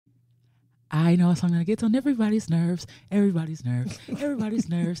I know a song that gets on everybody's nerves, everybody's nerves, everybody's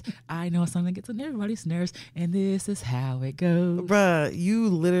nerves. I know a song that gets on everybody's nerves, and this is how it goes. Bruh, you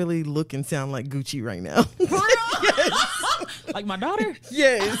literally look and sound like Gucci right now. Yes. Like my daughter?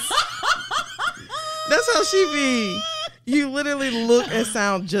 Yes. That's how she be. You literally look and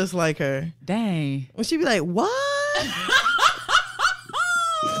sound just like her. Dang. When she be like, what?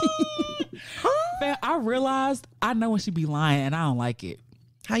 Fam, I realized I know when she be lying and I don't like it.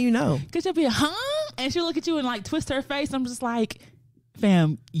 How you know? Because she'll be, and she'll look at you and like twist her face. I'm just like,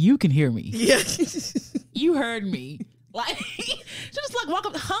 fam, you can hear me. Yeah. You heard me. Like, she just like walk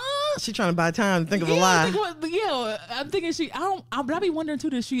up, She trying to buy time to think of a lie. I'm thinking but I be wondering too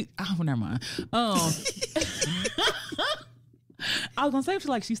that never mind. I was gonna say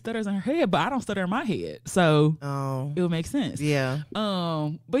she stutters in her head, but I don't stutter in my head, so it would make sense. Yeah.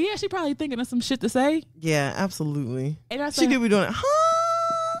 But yeah, she probably thinking of some shit to say. Yeah, absolutely. And I she could be doing it.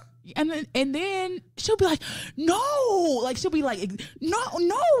 And then she'll be like, no, like she'll be like, no,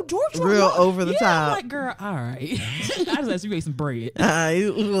 George, real over the top. I'm like, girl, all right. I just asked you ate some bread.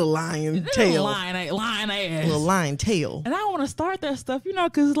 Little lion tail, lion ass, little lion tail. And I don't want to start that stuff,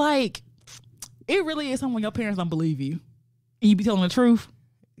 because like it really is something when your parents don't believe you and you be telling the truth.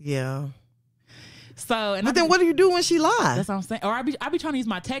 Yeah. So, but then what do you do when she lies? That's what I'm saying. Or I be trying to use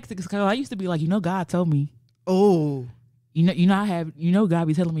my tactics because I used to be like, God told me. Oh. God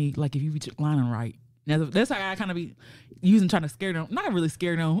be telling me like if you be lying right. Now that's how I kind of be trying to scare them. Not really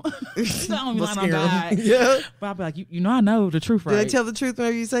scare them. I don't be lying on God. Yeah. But I'll be like, I know the truth, right? Do they tell the truth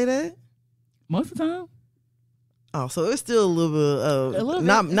whenever you say that? Most of the time. Oh, so it's still a little bit,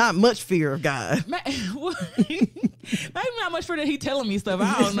 not much fear of God. Maybe not much fear that he telling me stuff.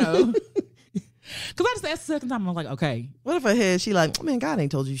 I don't know. Because I just asked the second time, I'm like, okay. What if her head, she like, man, God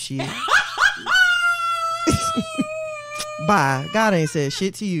ain't told you shit. Bye. God ain't said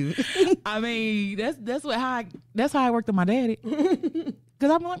shit to you. I mean, that's how I worked on my daddy.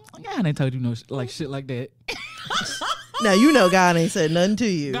 Because I'm like, God ain't told you no shit like that. Now God ain't said nothing to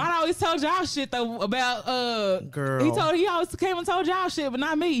you. God always told y'all shit though about girl. He always came and told y'all shit, but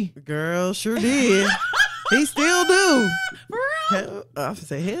not me. Girl, sure did. He still do. For real? I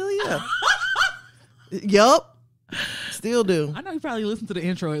say hell yeah. Yup. Still do. I know you probably listen to the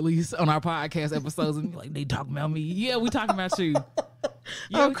intro at least on our podcast episodes and be like, they talking about me. Yeah, we talking about you.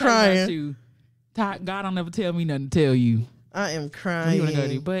 Yeah, I'm crying. About you. God don't never tell me nothing to tell you. I am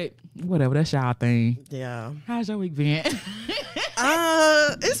crying. But whatever, that's y'all thing. Yeah. How's your week been?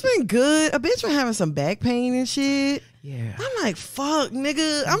 It's been good. A bitch been having some back pain and shit. Yeah. I'm like, fuck,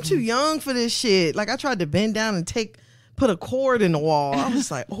 nigga. I'm too young for this shit. Like I tried to bend down and put a cord in the wall. I was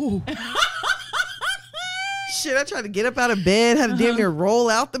like, oh. Shit, I tried to get up out of bed, had to damn near roll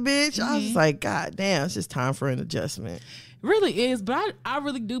out the bitch. I was like, God damn, it's just time for an adjustment. Really is, but I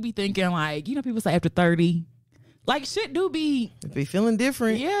really do be thinking like, people say after 30, like shit do be feeling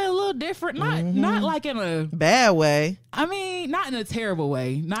different. Yeah, a little different. Not like in a bad way. I mean, not in a terrible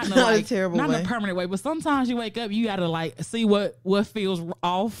way. Not in a terrible way. Not in a permanent way. But sometimes you wake up, you gotta like see what feels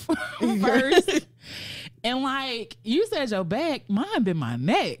off first. And like you said, your back, mine been my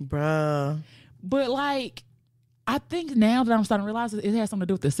neck, bruh. But like, I think now that I'm starting to realize it has something to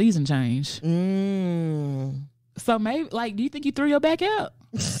do with the season change. So maybe, like, do you think you threw your back out?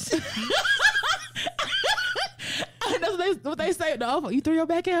 That's what they say. No, you threw your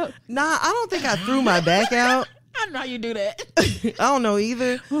back out? Nah, I don't think I threw my back out. I don't know how you do that. I don't know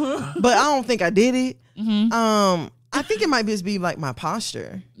either, but I don't think I did it. I think it might just be like my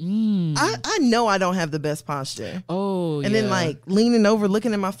posture. I know I don't have the best posture. And then like leaning over,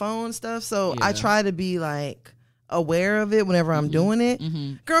 looking at my phone and stuff. So I try to be like aware of it whenever I'm doing it.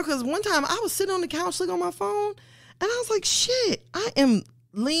 Girl, because one time I was sitting on the couch looking on my phone and I was like, shit, I am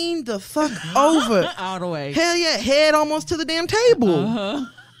leaned the fuck over. All the way. Hell yeah, head almost to the damn table.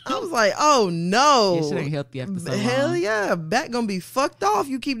 I was like, oh no. Yeah, shit ain't healthy after so long. Hell yeah, back gonna be fucked off.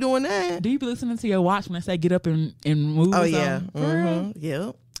 You keep doing that. Do you be listening to your watch when I say get up and move? Oh yeah.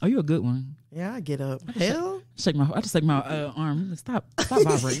 Yep. Oh, you a good one. Yeah, I get up. I just shake my arm. Stop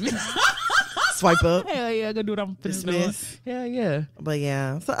vibrating. Swipe up. Hell yeah, go do what I'm doing. Hell yeah. But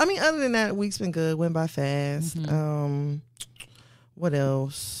yeah. So I mean, other than that, week's been good. Went by fast. What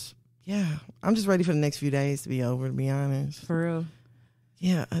else? Yeah. I'm just ready for the next few days to be over, to be honest. For real.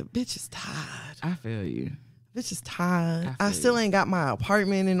 Yeah, a bitch is tired. I feel you. Bitch is tired. I still ain't got my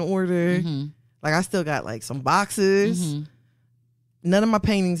apartment in order. Like I still got like some boxes. None of my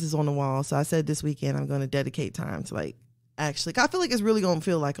paintings is on the wall. So I said this weekend I'm going to dedicate time to like actually. I feel like it's really going to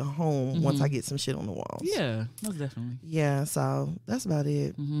feel like a home once I get some shit on the walls. Yeah, most definitely. Yeah, so that's about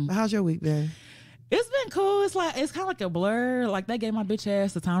it. But how's your week been? It's been cool. It's kind of like a blur. Like they gave my bitch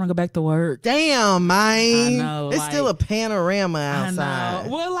ass the time to go back to work. Damn, man. I know. It's still a panorama outside. I know.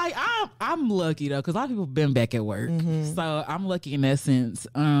 Well, like I'm lucky though, because a lot of people have been back at work. So I'm lucky in that sense.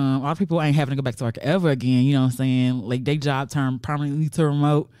 A lot of people ain't having to go back to work ever again. You know what I'm saying? Like they job turned permanently to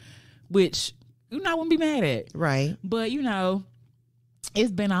remote, which I wouldn't be mad at. Right. But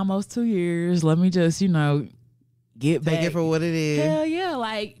it's been almost 2 years. Let me just get back. Take it for what it is. Hell yeah.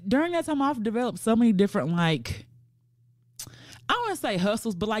 Like during that time I've developed so many different like, I don't want to say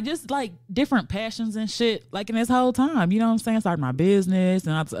hustles, but like just like different passions and shit like in this whole time. You know what I'm saying? Started my business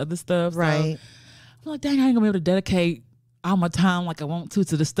and all this other stuff. Right. So I'm like, dang, I ain't gonna be able to dedicate all my time like I want to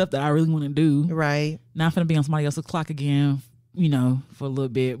the stuff that I really want to do. Right. Now I'm finna be on somebody else's clock again, for a little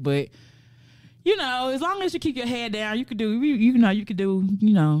bit. But as long as you keep your head down, you could do, you could do,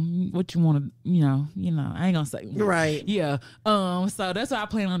 what you want to, I ain't gonna say. Right. Yeah. So that's what I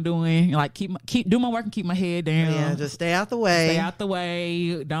plan on doing. Like keep do my work and keep my head down. Yeah. Just stay out the way. Stay out the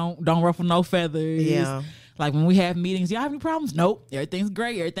way. Don't ruffle no feathers. Yeah. Like when we have meetings, y'all have any problems? Nope. Everything's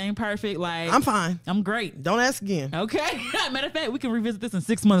great. Everything perfect. Like I'm fine. I'm great. Don't ask again. Okay. Matter of fact, we can revisit this in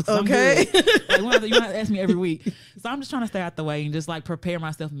 6 months. Okay. I'm good. Like, you don't have to ask me every week. So I'm just trying to stay out the way and just like prepare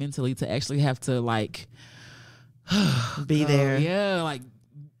myself mentally to actually have to like be there. Yeah. Like,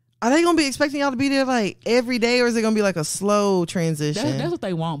 are they gonna be expecting y'all to be there like every day, or is it gonna be like a slow transition? That's what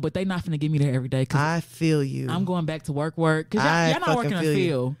they want, but they not finna get me there every day. I feel you. I'm going back to work. Cause y'all not working in the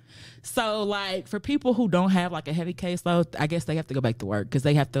field. So like for people who don't have like a heavy caseload, I guess they have to go back to work because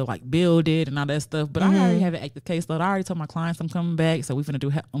they have to like build it and all that stuff. But I already have an active caseload. I already told my clients I'm coming back, so we finna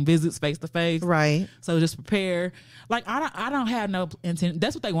do visits face to face. Right. So just prepare. Like I don't have no intent.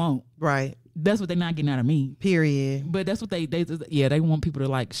 That's what they want. Right. That's what they're not getting out of me. Period. But that's what they want people to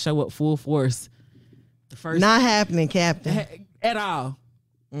like show up full force. The first not happening, Captain. At all.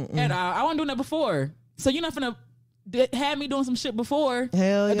 At all. I wasn't doing that before. So you're not finna had me doing some shit before.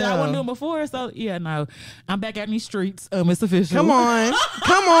 Hell yeah. That I wasn't doing before. So yeah, no. I'm back out in these streets. It's official. Come on.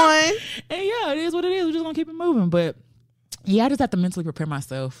 Come on. And yeah, it is what it is. We're just gonna keep it moving. But yeah, I just have to mentally prepare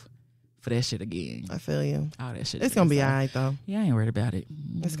myself for that shit again. I feel you. All that shit. It's gonna be all right though. Yeah, I ain't worried about it.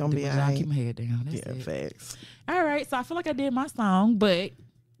 It's gonna be all right. I'll keep my head down. That's it. Facts. All right, so I feel like I did my song, but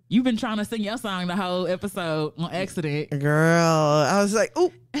you've been trying to sing your song the whole episode on accident. Girl, I was like,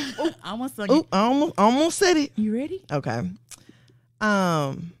 ooh, I almost sung it. I almost said it. You ready? Okay.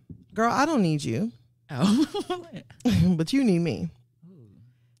 Girl, I don't need you. Oh. But you need me. Ooh.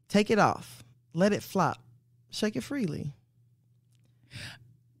 Take it off. Let it flop. Shake it freely.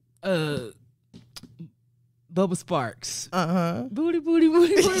 Bubba Sparks. Booty, booty,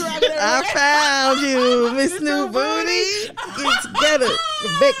 booty, booty. I found you, Miss New Booty. Get together.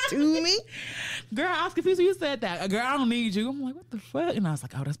 Back to me. Girl, I was confused when you said that. Girl, I don't need you. I'm like, what the fuck? And I was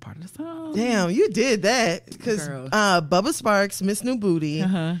like, oh, that's part of the song. Damn, you did that. Because Bubba Sparks, Miss New Booty,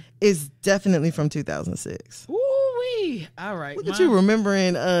 is definitely from 2006. Ooh-wee. All right. Look at you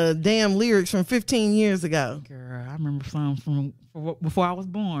remembering damn lyrics from 15 years ago. Girl, I remember some from before I was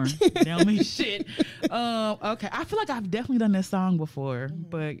born. Tell me shit. Okay, I feel like I've definitely done this song before,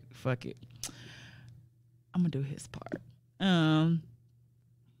 but fuck it. I'm gonna do his part.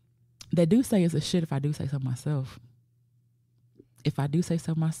 They do say it's a shit if I do say so myself. If I do say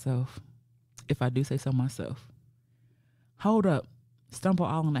so myself. If I do say so myself. Hold up. Stumble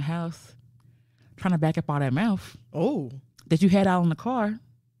all in the house. Trying to back up all that mouth. Oh. That you had out in the car.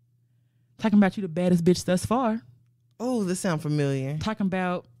 Talking about you the baddest bitch thus far. Oh, this sound familiar. Talking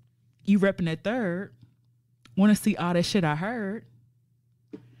about you repping that third. Want to see all that shit I heard.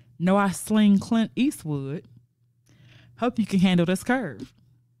 Know I sling Clint Eastwood. Hope you can handle this curve.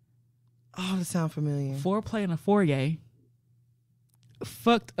 Oh, this sound familiar. Foreplay in a foyer.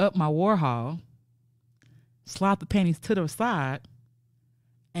 Fucked up my Warhol. Slide the panties to the side.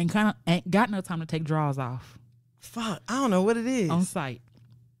 And kind of ain't got no time to take drawers off. Fuck, I don't know what it is. On sight.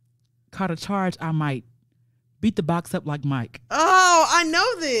 Caught a charge I might. Beat the box up like Mike. Oh, I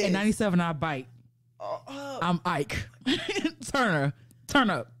know this. At 97 I bite. I'm Ike. Turner. Turn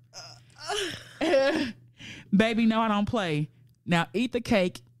up. Baby, no, I don't play. Now eat the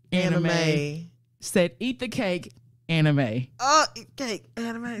cake. Anime. Said eat the cake. Anime. Oh, eat cake.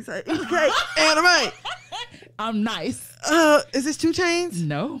 Anime. Said eat the cake. Anime. I'm nice. Is this 2 Chainz?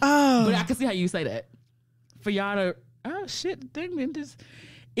 No. Oh. But I can see how you say that. For y'all to shit,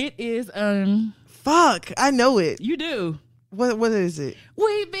 it is fuck, I know it. You do. What is it?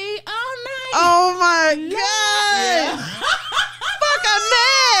 We be all night. Oh my god. Yeah. Fuck, I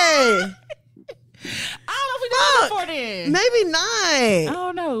know. I don't know if we did it before. before then. Maybe not. I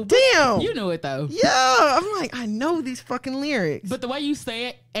don't know. Damn. You knew it though. Yeah. I'm like, I know these fucking lyrics. But the way you say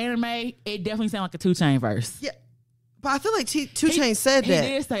it, anime, it definitely sounds like a 2 Chainz verse. Yeah. But I feel like 2 Chainz said that.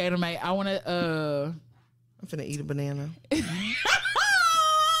 He did say anime. I want to... I'm finna eat a banana. Man,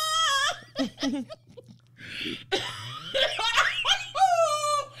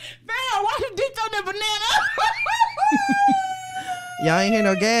 why you dipped on that banana? Y'all ain't hear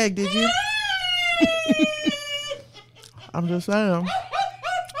no gag, did you? I'm just saying.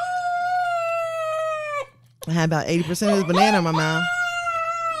 I had about 80% of this banana in my mouth.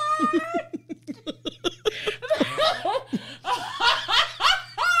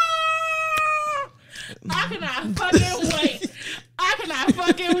 I cannot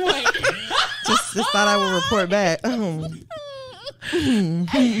fucking wait. Just thought I would report back. All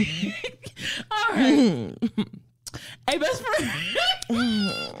right. Hey, best friend.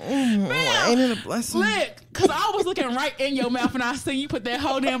 Man, ain't it a blessing? Look, because I was looking right in your mouth and I seen you put that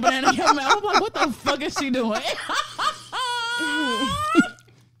whole damn banana in your mouth. I'm like, what the fuck is she doing?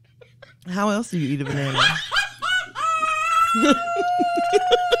 How else do you eat a banana?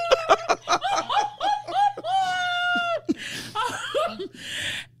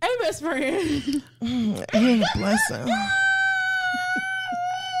 Hey, best friend. Ain't it a blessing?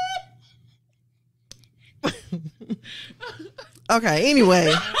 Okay,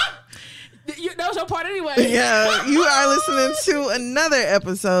 anyway. That was your part anyway. Yeah, you are listening to another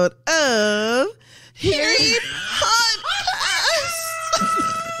episode of Hearing Podcast.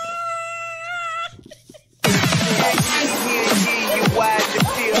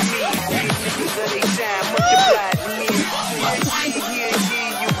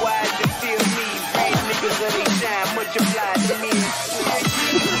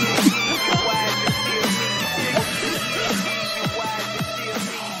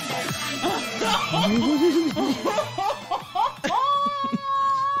 I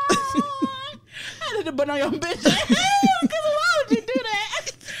need to put on your bitch. Why would you do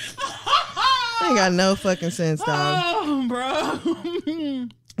that? Ain't got no fucking sense, dog. Oh, bro.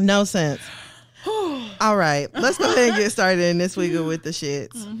 No sense. All right, let's go ahead and get started in this week with the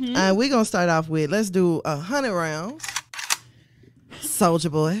shits. We're gonna start off with, let's do 100 rounds.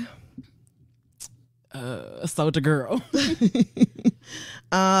 Soulja Boy. Soulja Girl.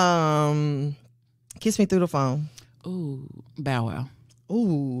 Kiss Me Through the Phone. Ooh, Bow Wow.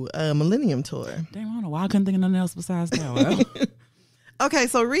 Ooh, Millennium Tour. Damn, I don't know why I couldn't think of nothing else besides Bow Wow. Okay,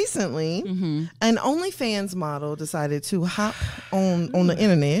 so recently, an OnlyFans model decided to hop on the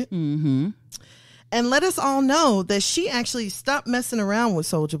internet and let us all know that she actually stopped messing around with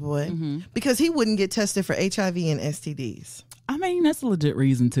Soulja Boy because he wouldn't get tested for HIV and STDs. I mean, that's a legit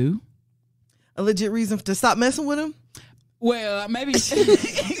reason too. A legit reason to stop messing with him? Well, maybe it's going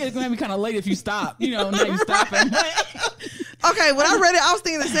to be kind of late if you stop. You know, now you stopping. Okay, when I read it, I was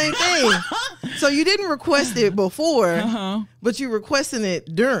thinking the same thing. So you didn't request it before, but you requesting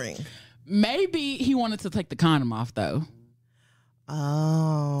it during. Maybe he wanted to take the condom off, though.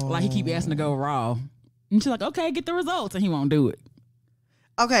 Oh. Like, he keep asking to go raw. And she's like, okay, get the results. And he won't do it.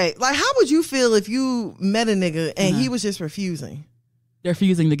 Okay, like, how would you feel if you met a nigga and he was just refusing? They're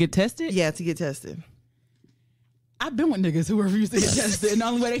refusing to get tested? Yeah, to get tested. I've been with niggas who refused to get tested, and the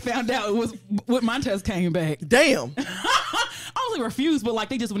only way they found out was when my test came back. Damn. I only refused, but like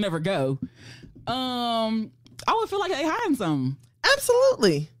they just would never go. I would feel like they hiding something.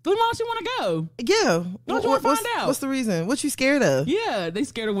 Absolutely. Then why don't you want to go? Yeah. Don't you want to find out? What's the reason? What you scared of? Yeah, they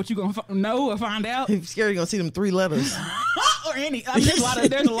scared of what you gonna know or find out. You scared you're gonna see them 3 letters. Or any. I mean, there's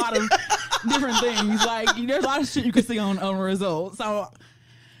a lot of different things. Like there's a lot of shit you can see on results. So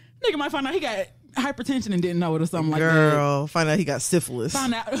nigga might find out he got hypertension and didn't know it or something like that. Girl, find out he got syphilis.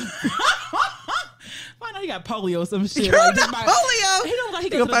 Find out he got polio or some shit. Girl, like, not polio. He don't like he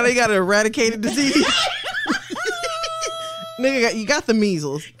gonna find out he got an eradicated disease. Nigga, you got the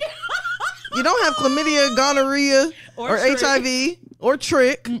measles. You don't have chlamydia, gonorrhea, or HIV or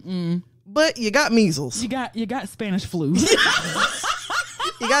trick, but you got measles. You got Spanish flu. You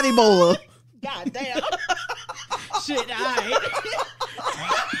got Ebola. God damn. Shit, all right.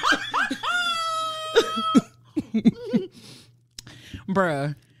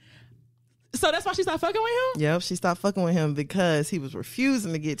 Bruh. So that's why she stopped fucking with him? Yep, she stopped fucking with him because he was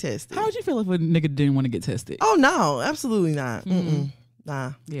refusing to get tested. How would you feel if a nigga didn't want to get tested? Oh, no, absolutely not.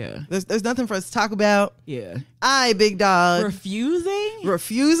 Nah. Yeah. There's nothing for us to talk about. Yeah. Aye, big dog.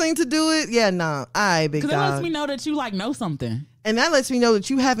 Refusing to do it? Yeah, nah. Aye, big dog. Because it lets me know that you like know something. And that lets me know that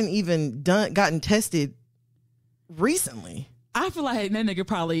you haven't even gotten tested recently. I feel like that nigga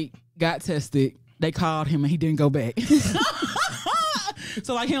probably got tested. They called him and he didn't go back.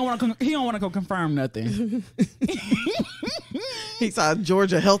 So like he don't want to go confirm nothing. He saw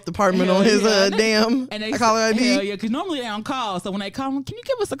Georgia Health Department on his damn caller ID. Hell yeah, because normally they on call. So when they call, can you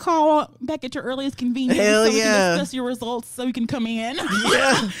give us a call back at your earliest convenience? Hell so we yeah. can discuss your results so we can come in.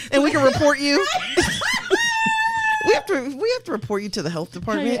 Yeah, and we can report you. We have to report you to the health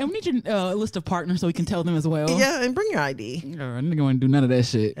department. Hey, and we need your list of partners so we can tell them as well. Yeah, and bring your ID. Nigga want to do none of that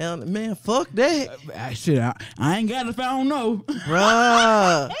shit. Hell, man, fuck that. I ain't got it if I don't know.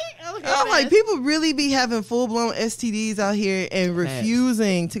 Bruh. I'm like, people really be having full-blown STDs out here and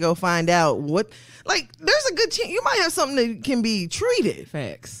refusing to go find out what. Like, there's a good chance you might have something that can be treated.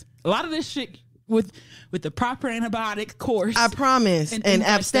 Facts. A lot of this shit with the proper antibiotic course. I promise. And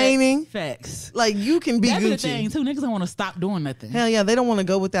abstaining. Like facts. Like, you can be That's Gucci. The thing, too. Niggas don't want to stop doing nothing. Hell yeah, they don't want to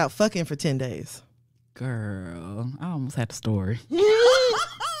go without fucking for 10 days. Girl, I almost had the story.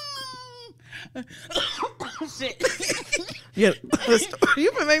 Shit. Yeah,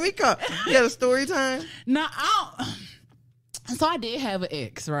 you can make me call. You got a story time? No, so I did have an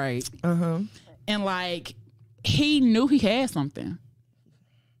ex, right? And like, he knew he had something.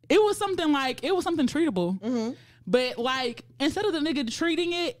 It was something treatable. But like, instead of the nigga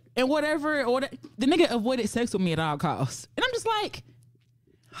treating it and whatever, the nigga avoided sex with me at all costs. And I'm just like,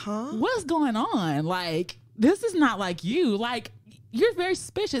 what's going on? Like, this is not like you. Like, you're very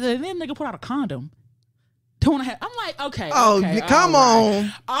suspicious. And then nigga put out a condom. 2.5. I'm like, okay. Oh, okay, come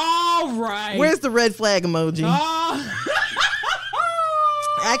on. All right. Where's the red flag emoji?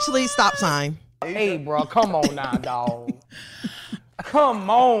 Actually, stop sign. Hey, bro, come on now, dog. Come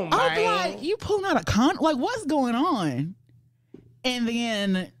on, man. I'm like, you pulling out a condom? Like, what's going on? And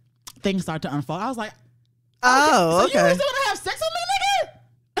then things start to unfold. I was like, oh, okay. So you were still gonna have sex with me, nigga?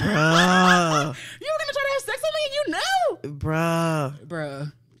 Bruh. You were gonna try to have sex with me and you know?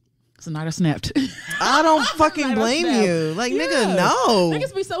 Bruh. So night I snapped. I don't fucking blame you. Like, nigga, no.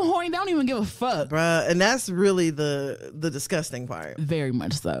 Niggas be so horny, they don't even give a fuck. Bruh. And that's really the disgusting part. Very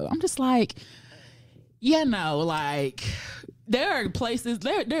much so. I'm just like, like, there are places,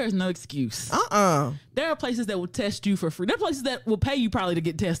 there is no excuse. There are places that will test you for free. There are places that will pay you probably to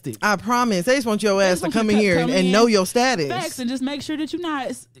get tested. I promise. They just want your ass to come in here and know your status. Facts, and just make sure that you're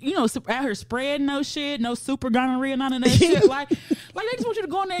not, out here spreading no shit, no super gonorrhea, none of that shit. Like they just want you to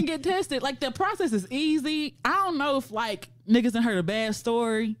go in there and get tested. Like, the process is easy. I don't know if, like, niggas done heard a bad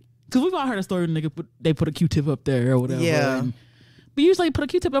story. Because we've all heard a story where they put a Q-tip up there or whatever. Yeah. But usually put a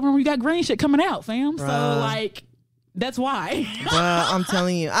Q-tip up when you got green shit coming out, fam. Bruh. So, like, that's why. I'm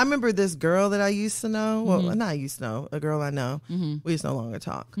telling you. I remember this girl that I used to know. Well, not I used to know. A girl I know. We just no longer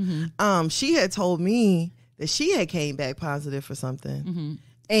talk. She had told me that she had came back positive for something.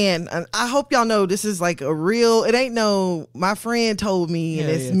 And I hope y'all know this is like a real, it ain't no, my friend told me and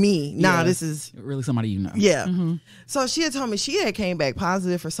it's me. Nah, this is really somebody you know. Yeah. So she had told me she had came back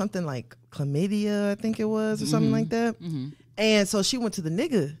positive for something like chlamydia, I think it was, or something like that. And so she went to the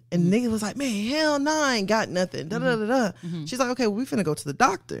nigga, and the nigga was like, man, hell no, I ain't got nothing. Da, da, da, da. She's like, okay, we finna go to the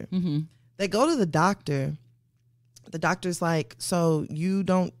doctor. They go to the doctor. The doctor's like, so you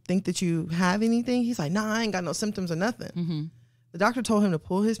don't think that you have anything? He's like, nah, I ain't got no symptoms or nothing. The doctor told him to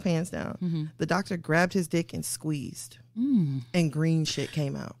pull his pants down. The doctor grabbed his dick and squeezed. And green shit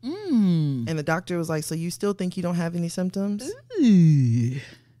came out. And the doctor was like, so you still think you don't have any symptoms? And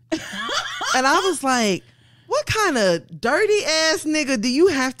I was like, what kind of dirty ass nigga do you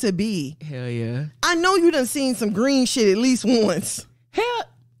have to be? Hell yeah. I know you done seen some green shit at least once. Hell.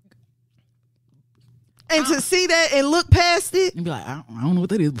 And to see that and look past it. And be like, I don't know what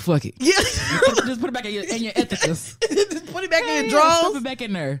that is, but fuck it. Yeah. Just put it back in your ethicus. Just put it back in your drawers. Put it back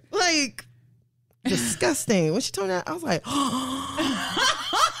in there. Like, disgusting. When she told me that, I was like,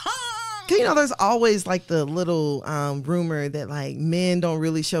 there's always like the little rumor that like men don't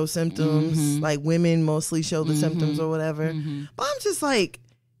really show symptoms, like women mostly show the symptoms or whatever. But I'm just like,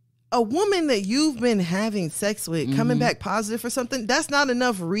 a woman that you've been having sex with coming back positive for something, that's not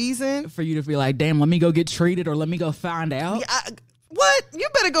enough reason for you to be like, damn, let me go get treated or let me go find out. Yeah, what? You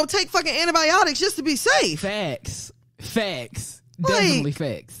better go take fucking antibiotics just to be safe. Facts. Like, Definitely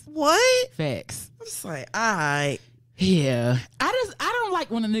facts. What? Facts. I'm just like, all right. Yeah. I don't like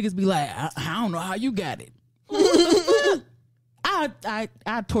when the niggas be like, I don't know how you got it.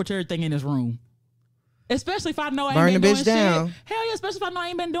 I torture everything in this room. Especially if I know I ain't been doing shit. Hell yeah, especially if I know I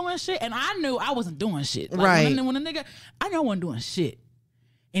ain't been doing shit. And I knew I wasn't doing shit. Like, right. When a nigga, I know I wasn't doing shit.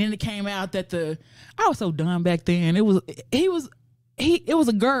 And then it came out that I was so dumb back then. It was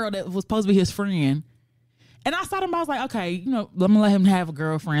a girl that was supposed to be his friend. And I saw him, I was like, okay, let me let him have a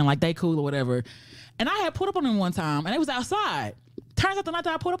girlfriend. Like, they cool or whatever. And I had put up on him one time, and it was outside. Turns out the night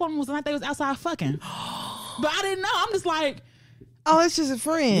that I put up on him was the night they was outside fucking. But I didn't know. I'm just like, oh, it's just a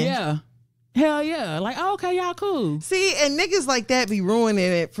friend. Yeah. Hell yeah. Like, oh, okay, y'all cool. See, and niggas like that be ruining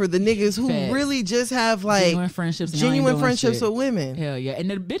it for the niggas who really just have like genuine friendships with women. Hell yeah. And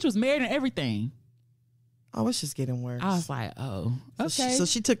the bitch was married and everything. Oh, it's just getting worse. I was like, oh, okay. So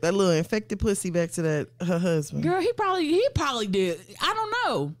she took that little infected pussy back to her husband. Girl, he probably did. I don't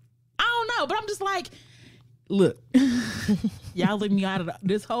know, but I'm just like, look, y'all leave me out of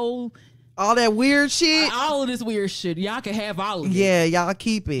this whole. All that weird shit. All of this weird shit. Y'all can have all of it. Yeah, y'all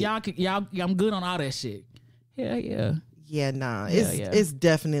keep it. Y'all, I'm good on all that shit. Hell yeah. Yeah, nah. It's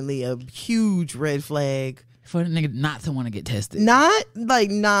definitely a huge red flag. For a nigga not to want to get tested. Nah,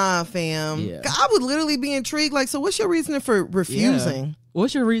 fam. Yeah. I would literally be intrigued. Like, so what's your reasoning for refusing? Yeah.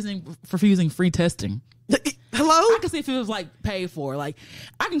 What's your reason for refusing free testing? Hello? I can see if it was like paid for. Like,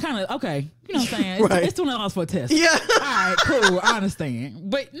 I can kind of, okay, you know what I'm saying? Right. It's $200 for a test. Yeah. All right, cool. I understand.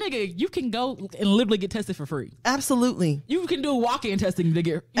 But nigga, you can go and literally get tested for free. Absolutely. You can do walk-in testing to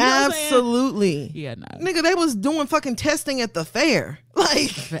get, you know absolutely. What I'm yeah, no. Nigga, they was doing fucking testing at the fair.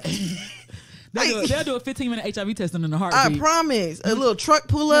 Like... They'll do a 15-minute HIV testing in a heartbeat. I promise. A little truck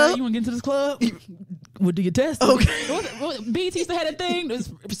pull up. You want to get into this club? We'll do your test. Okay. What, BT used to have a thing,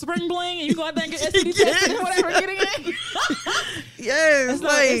 spring bling, and you go out there and get STD tested or whatever. Get in. Yes.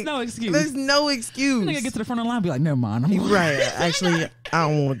 It's no excuse. There's no excuse. Nigga get to the front of the line and be like, never mind. Right. Actually, I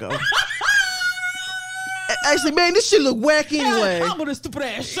don't want to go. Actually, man, this shit look wacky anyway. I'm on this stupid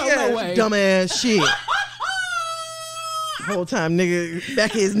ass show. No way. Dumbass shit. Whole time, nigga,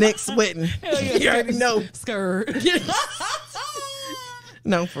 back of his neck sweating. Hell yeah, you already know. Skirt.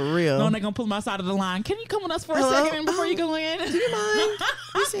 No, for real. No, they're gonna pull him outside of the line. Can you come with us for a second before you go in? Do you mind?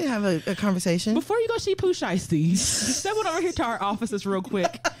 We should have a conversation. Before you go see Pooh Shiesty, step on over here to our offices real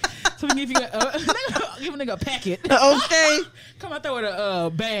quick. So we can give you give a nigga a packet. Okay. Come out there with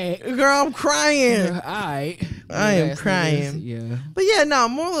a bag. Girl, I'm crying. All right. I am crying. Yeah. But yeah, no,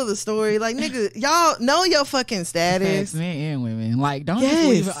 moral of the story, like, nigga, y'all know your fucking status. Men and women. Like, don't just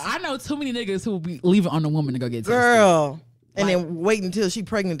leave it. I know too many niggas who will be leaving on the woman to go get tested. Girl. And then wait until she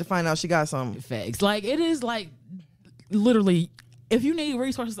pregnant to find out she got something. Facts. Like, it is like, literally, if you need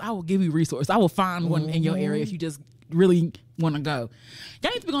resources, I will give you resources. I will find one in your area if you just really want to go.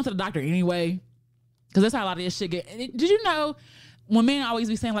 Y'all need to be going to the doctor anyway, because that's how a lot of this shit get. Did you know when men always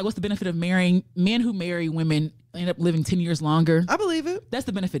be saying, like, what's the benefit of marrying? Men who marry women end up living 10 years longer. I believe it. That's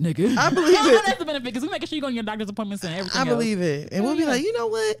the benefit, nigga. I believe it. That's the benefit, because we making sure you go on your doctor's appointments and everything I believe it. And we'll be like, you know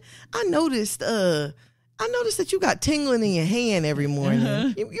what? I noticed that you got tingling in your hand every morning.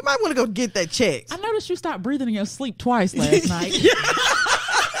 You might want to go get that checked. I noticed you stopped breathing in your sleep twice last night.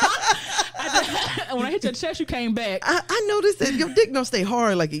 When I hit your chest, you came back. I noticed that your dick don't stay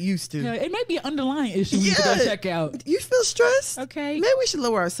hard like it used to. Yeah, it may be an underlying issue you need to go check out. You feel stressed? Okay. Maybe we should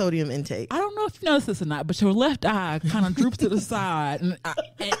lower our sodium intake. I don't know if you noticed this or not, but your left eye kind of droops to the side. And I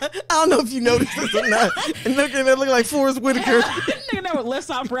don't know if you noticed this or not. And look like Forrest Whitaker. Nigga that with left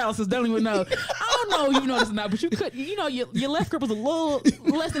side paralysis don't even know. I don't know if you noticed or not, but you could. You know, your left grip was a little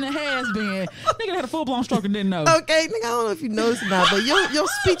less than it has been. Nigga had a full blown stroke and didn't know. Okay, nigga, I don't know if you noticed or not, but your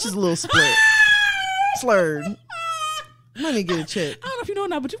speech is a little split. Slurred. Let me get a check. I don't know if you know or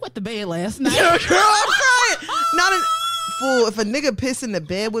not, but you wet the bed last night. Girl, I'm crying. Not a fool. If a nigga piss in the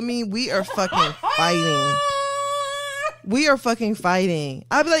bed with me, we are fucking fighting. We are fucking fighting.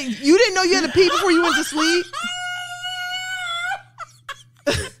 I'd be like, you didn't know you had to pee before you went to sleep?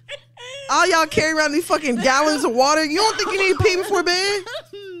 All y'all carry around these fucking gallons of water. You don't think you need to pee before bed?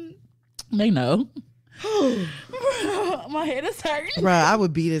 They know. My head is hurting. Bro, I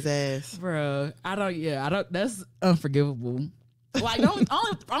would beat his ass. Bro, I don't, that's unforgivable. Like,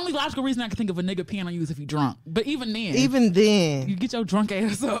 the only logical reason I can think of a nigga peeing on you is if you drunk. But even then. You get your drunk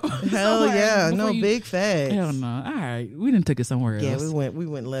ass up. Hell yeah. No, big facts. Hell no. All right. We didn't take it somewhere else. Yeah, we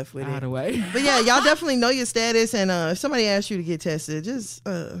went left with it. Out of the way. But yeah, y'all definitely know your status. And if somebody asks you to get tested, just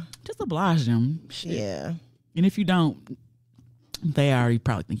oblige them. Shit. Yeah. And if you don't, they already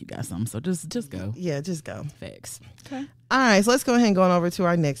probably think you got something. So just go. Yeah, just go. Facts. Okay. All right. So let's go ahead and go on over to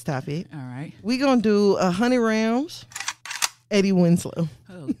our next topic. All right. We're going to do 100 rounds. Eddie Winslow.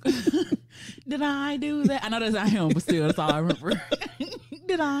 Oh. Did I do that? I know that's not him, but still, that's all I remember.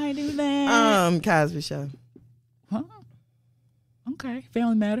 Did I do that? Cosby Show. Huh? Okay.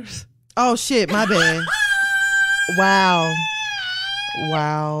 Family Matters. Oh shit, my bad. Wow.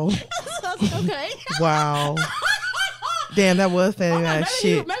 Okay. Wow. Damn, that was Family Matters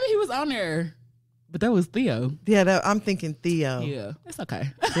shit. Maybe he was on there, but that was Theo. Yeah, I'm thinking Theo. Yeah, it's okay.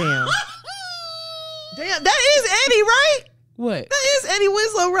 Damn, that is Eddie, right? What? That is Eddie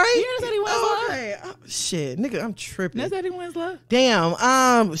Winslow, right? Yeah, that's Eddie Winslow. Oh, okay. Oh, shit, nigga, I'm tripping. That's Eddie Winslow.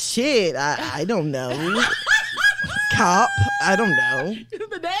 Damn, shit, I don't know. Cop, I don't know.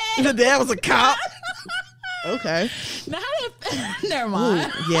 The dad. The dad was a cop. Okay. Never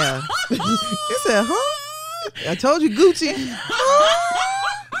mind. Ooh, yeah. He said, huh? I told you, Gucci.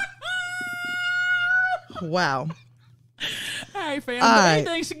 Wow. All right, fam.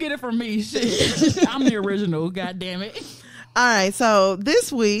 Anything should get it from me. Shit. I'm the original. God damn it. All right. So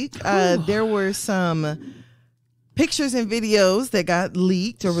this week, there were some pictures and videos that got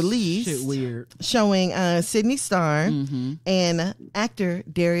leaked or released. Shit weird. Showing Sidney Starr and actor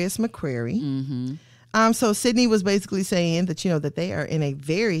Darius McCrary. So Sidney was basically saying that, that they are in a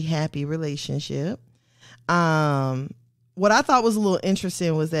very happy relationship. What I thought was a little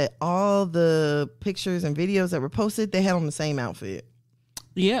interesting was that all the pictures and videos that were posted, they had on the same outfit.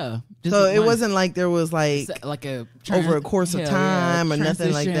 Yeah. So it wasn't like there was like a over a course of time or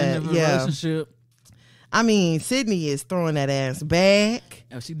nothing like that. Yeah. Relationship. I mean, Sidney is throwing that ass back.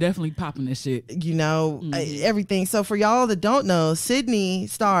 Oh, she definitely popping this shit. Everything. So for y'all that don't know, Sidney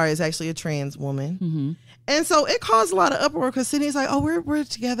Starr is actually a trans woman. And so it caused a lot of uproar because Sidney's like, oh, we're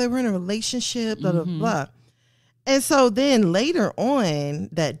together. We're in a relationship, blah, blah, blah. And so then later on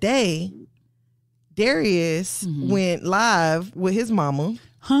that day, Darius went live with his mama.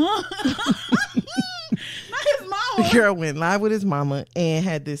 Huh? Not his mama. The girl went live with his mama and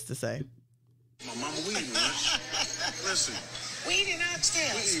had this to say. My mama, we eating lunch. Listen. We eating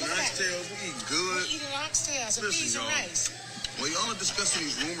oxtails. We eating oxtails. We eating good. We eating oxtails and peas and rice. Well, y'all are discussing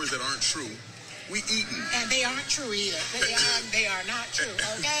these rumors that aren't true. We eating. And they aren't true either. They are not true,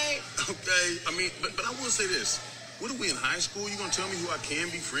 okay? Okay. I mean, but I will say this. What are we in high school? You gonna tell me who I can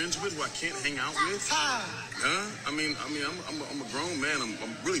be friends with, who I can't hang out with? Huh? I mean, I'm a grown man. I'm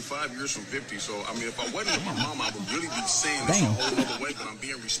really 5 years from 50. So I mean, if I wasn't with my mama, I would really be saying this a whole other way. But I'm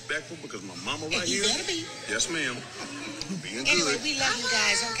being respectful because my mama right here. You better be. Yes, ma'am. Being anyway, good. we love you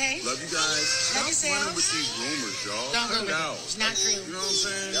guys, okay? Love you guys. Love Stop running with these rumors, y'all. Don't go with it. Out. It's not true. You know what I'm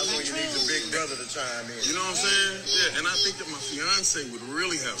saying? That's when you need the big brother to chime in. You know what I'm saying? Yeah, and I think that my fiance would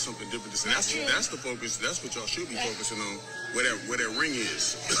really have something different to say. That's the focus. That's what y'all should be focusing on. Where that ring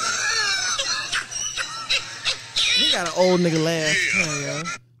is. He got an old nigga laugh. Yeah.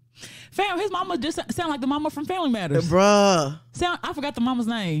 Fam, his mama just sound like the mama from Family Matters. Bruh. I forgot the mama's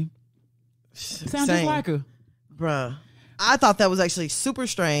name. Sound just like her. Bruh. I thought that was actually super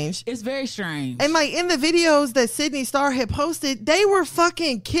strange. It's very strange. And like in the videos that Sidney Starr had posted, they were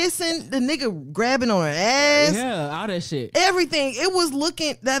fucking kissing, the nigga grabbing on her ass. Yeah, all that shit. Everything. It was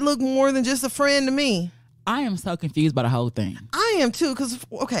that looked more than just a friend to me. I am so confused by the whole thing. I am too, because,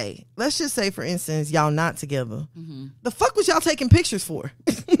 okay, let's just say, for instance, y'all not together. The fuck was y'all taking pictures for?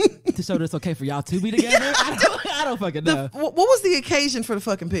 To show that it's okay for y'all to be together? Yeah. I don't fucking know. What was the occasion for the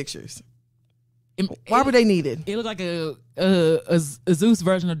fucking pictures? Why were they needed? It looked like a Zeus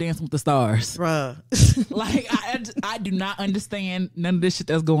version of Dancing with the Stars. Bruh. Like, I do not understand none of this shit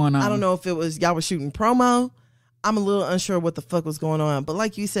that's going on. I don't know if it was y'all were shooting promo. I'm a little unsure what the fuck was going on. But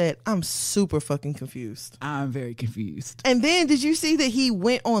like you said, I'm super fucking confused. I'm very confused. And then did you see that he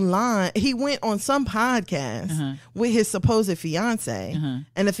went online? He went on some podcast with his supposed fiance.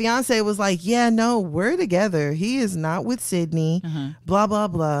 And the fiance was like, yeah, no, we're together. He is not with Sidney. Blah, blah,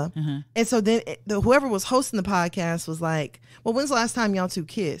 blah. And so then whoever was hosting the podcast was like, well, when's the last time y'all two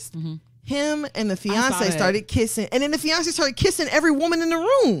kissed? Him and the fiance started kissing. And then the fiance started kissing every woman in the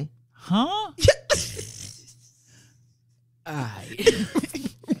room. Huh?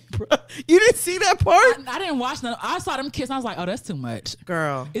 You didn't see that part? I didn't watch none. I saw them kiss. And I was like, oh, that's too much,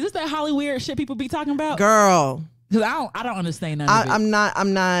 girl. Is this that Hollywood shit people be talking about, girl? Because I don't understand none of it. I'm not.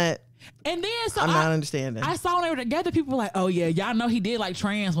 And then so I'm not understanding. I saw when they were together, people were like, oh yeah, y'all know he did like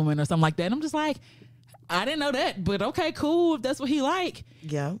trans women or something like that. And I'm just like, I didn't know that, but okay, cool if that's what he like.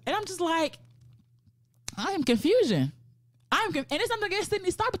 Yeah. And I'm just like, I am confusion. And it's nothing against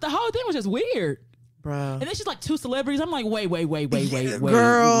Sidney Starr, but the whole thing was just weird. Bro. And then she's like two celebrities. I'm like, wait.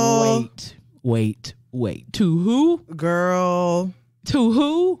 Girl. Wait. To who? Girl. To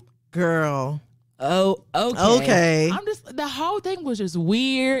who? Girl. Oh, okay. The whole thing was just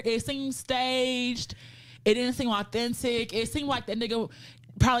weird. It seemed staged. It didn't seem authentic. It seemed like that nigga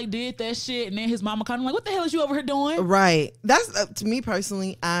probably did that shit, and then his mama called him like, what the hell is you over here doing? Right. That's to me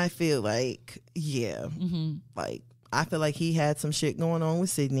personally, I feel like, yeah. Like, I feel like he had some shit going on with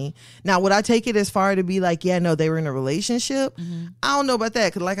Sidney. Now, would I take it as far to be like, yeah, no, they were in a relationship? I don't know about that.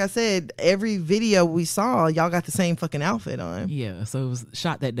 Because like I said, every video we saw, y'all got the same fucking outfit on. Yeah, so it was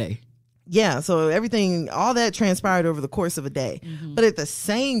shot that day. Yeah, so everything, all that transpired over the course of a day. But at the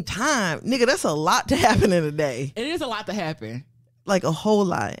same time, nigga, that's a lot to happen in a day. It is a lot to happen. Like a whole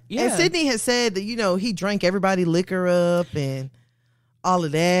lot. Yeah. And Sidney has said that, he drank everybody liquor up and all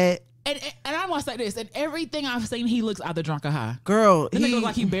of that. And I want to say this, and everything I've seen, he looks either drunk or high. Girl, he looks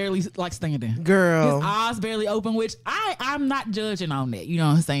like he barely like standing. Girl, his eyes barely open, which I'm not judging on that. You know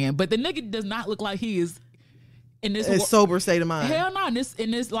what I'm saying? But the nigga does not look like he is in this sober state of mind. Hell no, in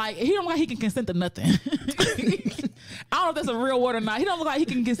this like he don't look like he can consent to nothing. I don't know if that's a real word or not. He don't look like he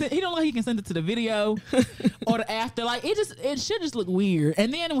can consent. He don't look like he consented to the video or the after. Like it should just look weird.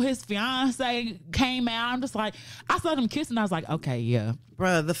 And then when his fiance came out, I'm just like, I saw them kissing. I was like, okay, yeah,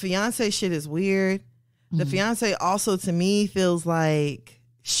 bruh, the fiance shit is weird. The fiance also to me feels like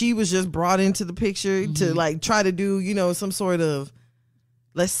she was just brought into the picture to like try to do, you know, some sort of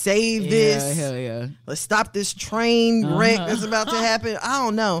let's save this. Hell yeah. Let's stop this train wreck that's about to happen. I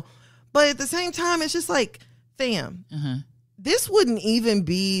don't know. But at the same time, it's just like, fam, this wouldn't even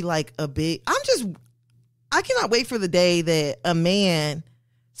be like a big, I cannot wait for the day that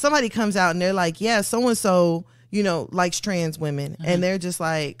somebody comes out and they're like, yeah, so-and-so, you know, likes trans women. And they're just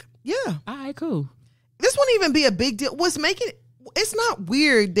like, yeah. All right, cool. This wouldn't even be a big deal. It's not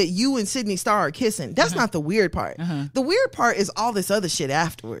weird that you and Sidney Starr are kissing. That's not the weird part. The weird part is all this other shit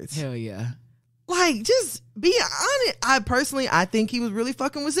afterwards. Hell yeah. Like, just be honest. I think he was really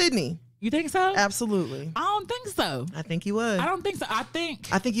fucking with Sidney. You think so? Absolutely. I don't think so. I think he was. I don't think so. I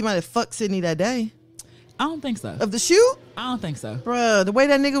think he might have fucked Sidney that day. I don't think so. Of the shoot? I don't think so. Bruh, the way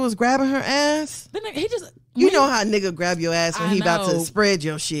that nigga was grabbing her ass. Then he just... You know how nigga grab your ass when he about to spread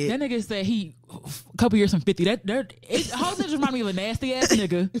your shit. That nigga said he a couple years from 50. Whole thing remind me of a nasty ass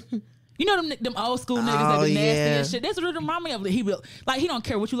nigga. You know them old school niggas that be nasty and shit. That's what it remind me of. He don't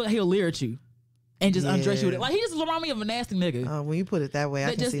care what you look like, he'll leer at you and just undress you with it. Like he just remind me of a nasty nigga. When you put it that way,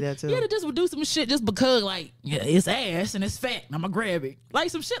 I can see that too. Yeah, that just would do some shit just because like it's ass and it's fat and I'm gonna grab it. Like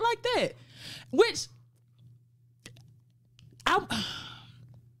some shit like that. Which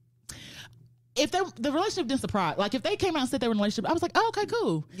if the relationship didn't surprise, like if they came out and said they were in a relationship, I was like, oh, okay,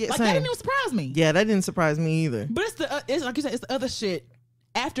 cool. Yeah, like that didn't even surprise me. Yeah, that didn't surprise me either. But it's like you said, it's the other shit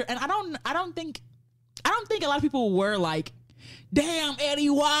after, and I don't think a lot of people were like, damn, Eddie,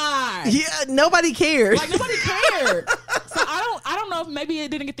 why? Yeah, nobody cared. Like nobody cared. So I don't know if maybe it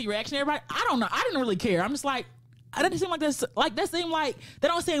didn't get the reaction everybody. I don't know. I didn't really care. I'm just like, it doesn't seem like this. Like that seemed like they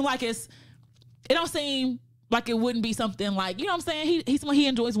don't seem like it don't seem like it wouldn't be something like, you know what I'm saying? He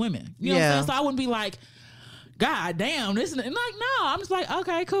enjoys women. You know what I'm saying? So I wouldn't be like, God damn, this and like, no. I'm just like,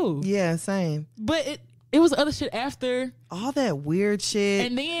 okay, cool. Yeah, same. But it was other shit after. All that weird shit.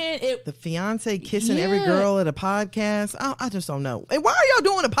 And then the fiance kissing every girl at a podcast. I just don't know. And why are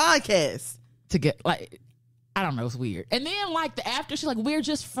y'all doing a podcast? To get like, I don't know, it's weird. And then like the after shit, like we're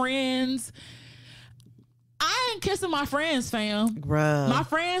just friends. I ain't kissing my friends, fam. Bruh. My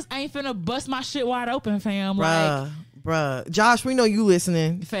friends ain't finna bust my shit wide open, fam. Bruh. Josh, we know you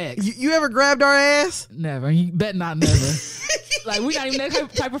listening. Facts. You ever grabbed our ass? Never. You bet not never. Like, we not even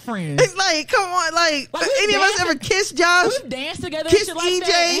that type of friends. It's like, come on, like any of us ever kissed Josh? We've danced together Kissed and shit like EJ?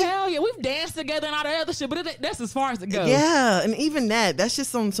 that. Hell yeah, we've danced together and all that other shit, but that's as far as it goes. Yeah, and even that's just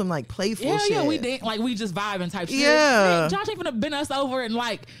some like playful shit. Yeah, we just vibing type shit. Yeah. Man, Josh ain't finna bend us over and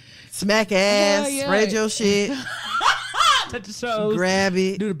like smack ass, spread your shit. Touch the shows. Grab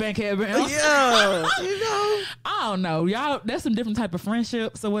it. Do the bankhead bounce. Yeah. You know. I don't know. Y'all, that's some different type of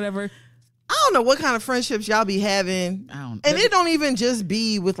friendships or whatever. I don't know what kind of friendships y'all be having. And it don't even just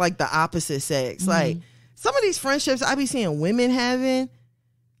be with like the opposite sex. Like some of these friendships I be seeing women having.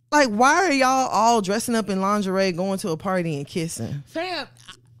 Like, why are y'all all dressing up in lingerie going to a party and kissing? Fam,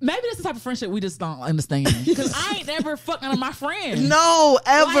 maybe that's the type of friendship we just don't understand. Because I ain't ever fucked none of my friends. No,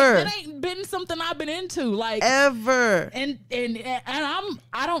 ever. Like, that ain't been something I've been into. Like ever. And maybe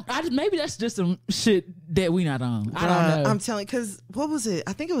that's just some shit that we not on. I don't know. I'm telling, because what was it?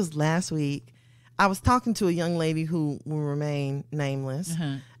 I think it was last week. I was talking to a young lady who will remain nameless.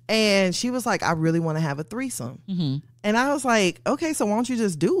 And she was like, I really want to have a threesome. And I was like, okay, so why don't you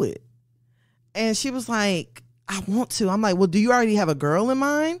just do it? And she was like, I want to. I'm like, well, do you already have a girl in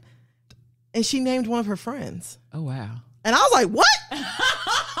mind? And she named one of her friends. Oh, wow. And I was like, what?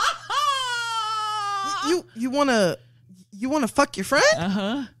 you wanna fuck your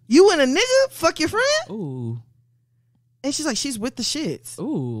friend? You and a nigga fuck your friend? Ooh. And she's like, she's with the shits.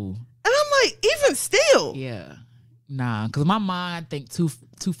 Ooh. And I'm like, even still. Yeah. Nah, because my mind think too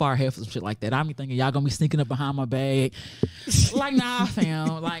far ahead for some shit like that. I be thinking y'all gonna be sneaking up behind my bag. Like, nah,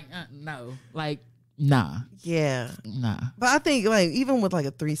 fam. Like, no. Like, nah. Yeah. Nah. But I think like even with like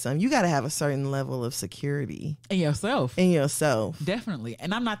a threesome, you got to have a certain level of security in yourself. Definitely.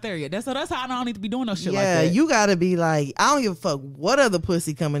 And I'm not there yet. That's how I don't need to be doing no shit like that. Yeah, you got to be like, I don't give a fuck what other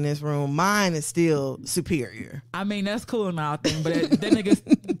pussy come in this room. Mine is still superior. I mean, that's cool and all thing, but that nigga's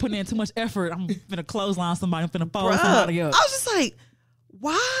putting in too much effort. I'm finna clothesline somebody. I'm finna fold somebody up. I was just like,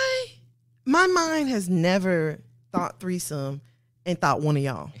 why My mind has never thought threesome and thought one of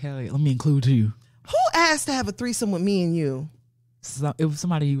y'all. Hell yeah, let me include you. Who asked to have a threesome with me and you? So, it was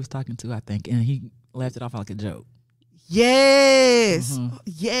somebody he was talking to, I think, and he laughed it off like a joke. Yes.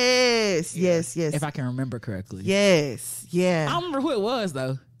 Yes. Yes. Yes. If I can remember correctly. Yes. Yeah. I don't remember who it was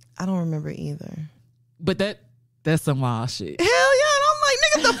though. I don't remember either. But that's some wild shit. Hell yeah. And I'm like,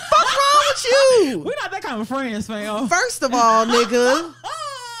 nigga, the fuck wrong with you? We're not that kind of friends, fam. First of all, nigga.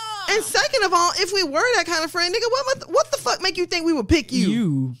 And second of all, if we were that kind of friend, nigga, what the fuck make you think we would pick you?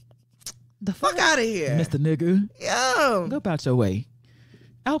 You. The fuck out of here. Mr. Nigga. Yo. Go about your way.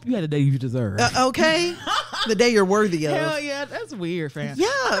 I hope you had the day you deserve. Okay. The day you're worthy of. Hell yeah, that's weird, fam. Yeah,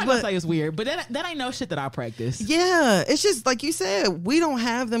 I'm not say it's weird, but that ain't no shit that I practice. Yeah, it's just like you said, we don't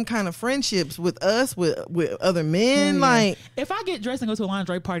have them kind of friendships with us, with other men. Yeah. Like, if I get dressed and go to a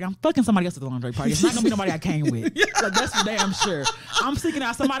lingerie party, I'm fucking somebody else at the lingerie party. It's not gonna be nobody I came with. Yeah. Like, that's for damn sure. I'm seeking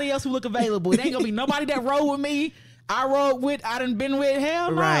out somebody else who look available. It ain't gonna be nobody that roll with me. I done been with. Hell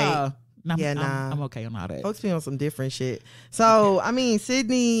no. Right. I'm okay on all that. Folks be on some different shit. So, I mean,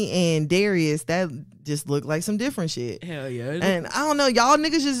 Sidney and Darius, that just looked like some different shit. Hell yeah. And I don't know, y'all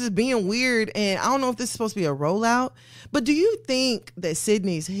niggas just being weird, and I don't know if this is supposed to be a rollout, but do you think that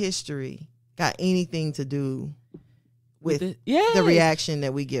Sidney's history got anything to do with the reaction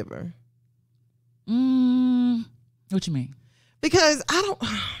that we give her? What you mean? Because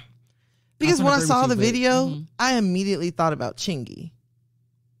when I saw the video, I immediately thought about Chingy.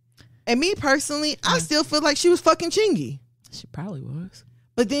 And me personally, I still feel like she was fucking Chingy. She probably was.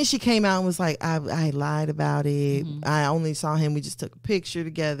 But then she came out and was like, I lied about it. I only saw him. We just took a picture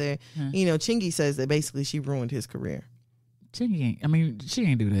together. You know, Chingy says that basically she ruined his career. She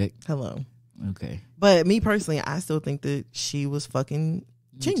ain't do that. Hello. Okay. But me personally, I still think that she was fucking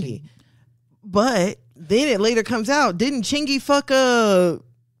Chingy. But then it later comes out, didn't Chingy fuck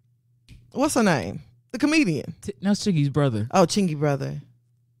what's her name? The comedian. No, Chingy's brother. Oh, Chingy brother.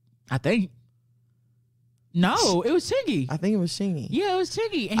 I think. No, it was Chingy. I think it was Chingy. Yeah, it was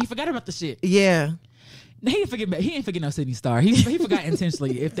Chingy, and he forgot about the shit. Yeah. He didn't forget no Sidney Starr. He forgot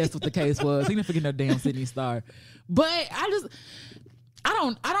intentionally, if that's what the case was. He didn't forget no damn Sidney Starr. But I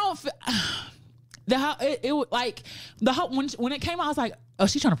don't feel when it came out, I was like, oh,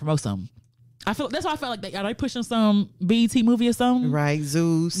 she's trying to promote something. That's why I felt like are they pushing some BET movie or something? Right,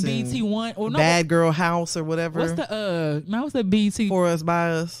 Zeus, BET One or no, Bad Girl House or whatever. What's the BET For Us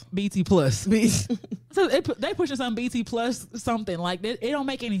By Us? BET Plus. So they pushing some BET Plus something like that. It don't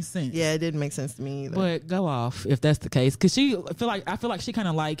make any sense. Yeah, it didn't make sense to me either. But go off if that's the case, because I feel like she kind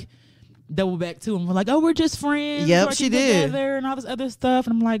of like double back to him, like, oh, we're just friends. Yep, she did, together and all this other stuff.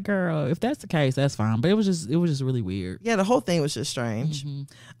 And I'm like, girl, if that's the case, that's fine. But it was just really weird. Yeah, the whole thing was just strange.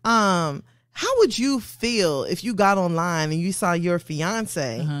 How would you feel if you got online and you saw your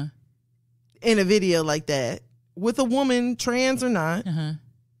fiance in a video like that with a woman, trans or not, and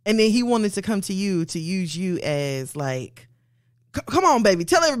then he wanted to come to you to use you as like, come on, baby,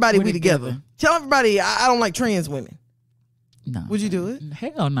 tell everybody we together. Tell everybody I don't like trans women. No. Would you do it?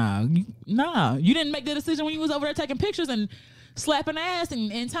 Hell no. Nah. You didn't make the decision when you was over there taking pictures and slapping ass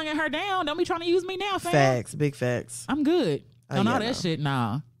and tonguing her down. Don't be trying to use me now, fam. Facts. Big facts. I'm good. On all that shit,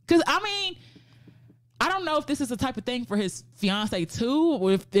 nah. Because, I don't know if this is the type of thing for his fiance too,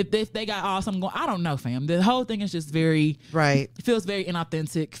 or if they got awesome going. I don't know, fam. The whole thing is just very... Right. Feels very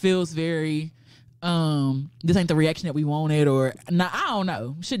inauthentic. Feels very... this ain't the reaction that we wanted, or I don't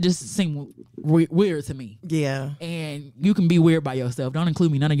know. Should just seem weird to me. Yeah. And you can be weird by yourself. Don't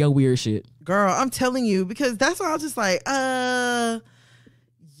include me. None of your weird shit. Girl, I'm telling you, because that's why I was just like,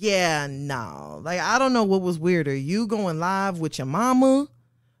 yeah, no. Like, I don't know what was weirder. You going live with your mama,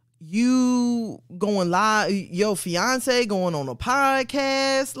 you going live, your fiance going on a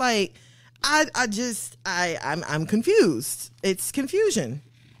podcast. Like, I'm confused. It's confusion.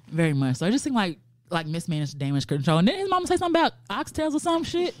 Very much. So I just think like mismanaged damage control. And then his mama say something about oxtails or some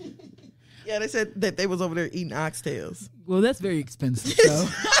shit. Yeah, they said that they was over there eating oxtails. Well, that's very expensive. So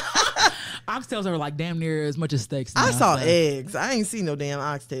oxtails are like damn near as much as steaks now, I saw eggs. I ain't seen no damn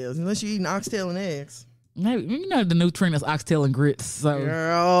oxtails unless you eating oxtail and eggs. Maybe, you know the new trend is oxtail and grits. So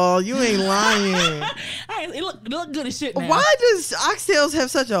girl, you ain't lying. It look good as shit now. Why does oxtails have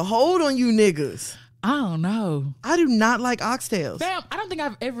such a hold on you niggas? I don't know. I do not like oxtails. Fam, I don't think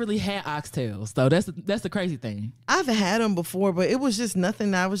I've ever really had oxtails though. That's the crazy thing. I've had them before, but it was just nothing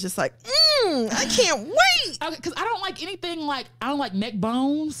that I was just like, I can't wait. Because I don't like anything like, I don't like neck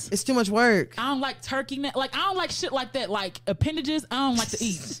bones. It's too much work. I don't like turkey neck. Like, I don't like shit like that. Like appendages, I don't like to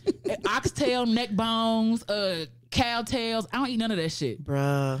eat. Oxtail, neck bones, cow tails. I don't eat none of that shit,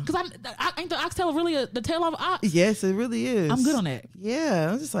 bruh. Because I ain't the oxtail really the tail of an ox? Yes, it really is. I'm good on that.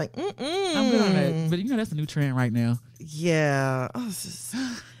 Yeah, I'm just like, I'm good on that. But that's a new trend right now. Yeah.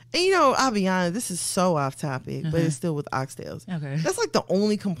 And I'll be honest, this is so off topic, but it's still with oxtails. Okay. That's like the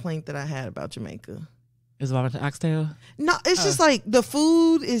only complaint that I had about Jamaica. Is about the oxtail? No, it's just like the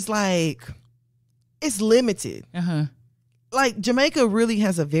food is like, it's limited. Like Jamaica really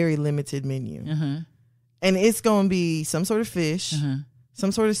has a very limited menu. And it's going to be some sort of fish,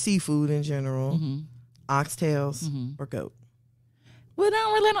 some sort of seafood in general, oxtails, or goat. Well, they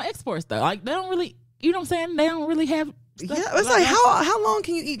don't really have no exports though. Like they don't really, you know what I'm saying? They don't really have. Yeah, it's like how long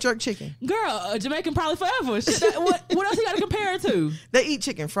can you eat jerk chicken? Girl, Jamaican probably forever. Shit, what else you got to compare it to? They eat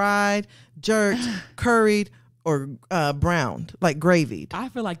chicken fried, jerked, curried, or browned, like gravied. I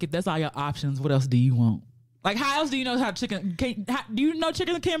feel like if that's all your options, what else do you want? Like, how else do you know how chicken? Do you know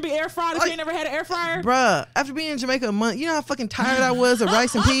chicken can be air fried if you ain't never had an air fryer? Bruh, after being in Jamaica a month, you know how fucking tired I was of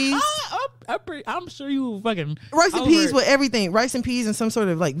rice and peas? I'm sure you fucking rice and peas with everything, rice and peas and some sort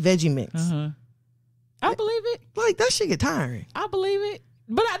of like veggie mix. I believe it. Like that shit get tiring. I believe it.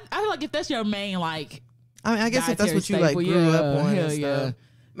 But I feel like if that's your main like, I guess if that's what you like grew up on and stuff.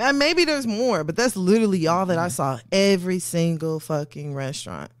 Man, maybe there's more, but that's literally all that I saw. Every single fucking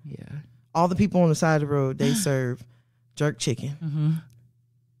restaurant. Yeah. All the people on the side of the road, they serve jerk chicken,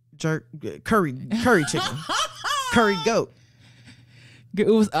 curry chicken, curried goat. It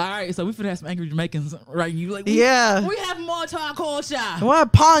was all right. So we finna have some angry Jamaicans, right? You like, we have more to our culture. What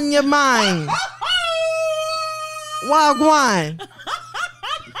upon your mind? Wagwan.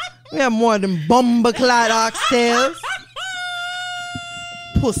 We have more than bomber clot oxtails.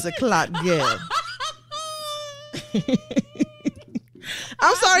 Pussy clot girl.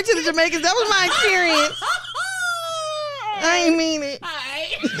 I'm sorry to the Jamaicans. That was my experience. I ain't mean it. All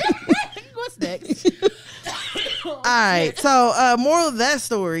right. What's next? All right. So, moral of that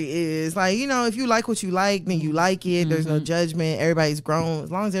story is like, if you like what you like, then you like it. There's no judgment. Everybody's grown.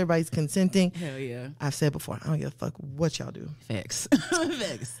 As long as everybody's consenting. Hell yeah. I've said before, I don't give a fuck what y'all do. Facts.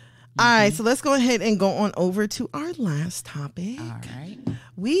 Facts. All right. So let's go ahead and go on over to our last topic. All right.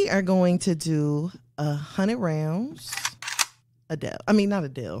 We are going to do 100 rounds. Adele. I mean, not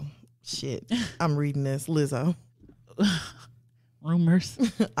Adele. Shit. I'm reading this. Lizzo. Rumors.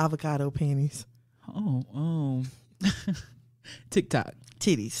 Avocado panties. Oh. TikTok.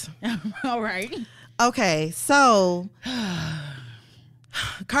 Titties. All right. Okay. So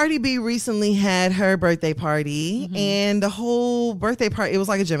Cardi B recently had her birthday party and the whole birthday party, it was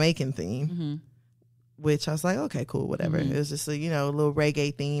like a Jamaican theme, which I was like, okay, cool, whatever. It was just a, a little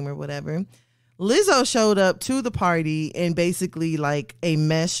reggae theme or whatever. Lizzo showed up to the party in basically like a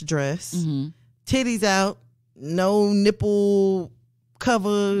mesh dress, titties out, no nipple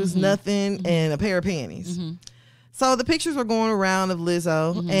covers, nothing, and a pair of panties. So the pictures were going around of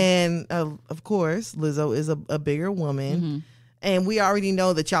Lizzo, and of course, Lizzo is a bigger woman. And we already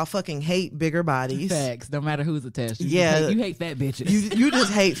know that y'all fucking hate bigger bodies. Facts. No matter who's attached. You hate fat bitches. You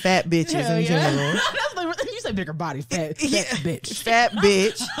just hate fat bitches in general. You say bigger bodies, fat bitch. Fat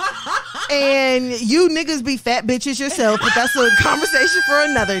bitch. And you niggas be fat bitches yourself, but that's a conversation for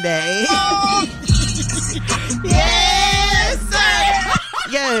another day. Yes, sir.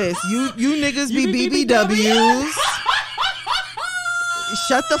 Yes, you niggas be BBWs.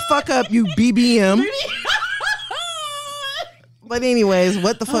 Shut the fuck up, you BBM. But anyways,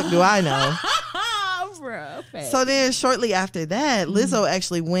 what the fuck do I know? So then shortly after that, Lizzo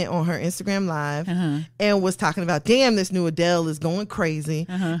actually went on her Instagram live and was talking about, damn, this new Adele is going crazy.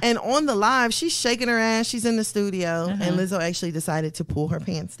 And on the live, she's shaking her ass. She's in the studio. And Lizzo actually decided to pull her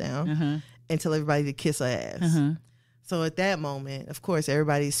pants down and tell everybody to kiss her ass. So at that moment, of course,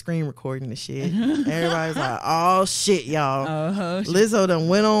 everybody's screen recording the shit. Everybody's like, oh shit, y'all. Lizzo done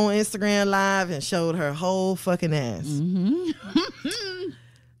went on Instagram live and showed her whole fucking ass.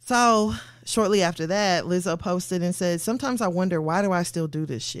 So shortly after that, Lizzo posted and said, sometimes I wonder, why do I still do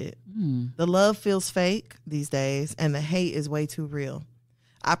this shit? The love feels fake these days and the hate is way too real.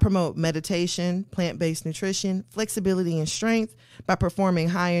 I promote meditation, plant-based nutrition, flexibility, and strength by performing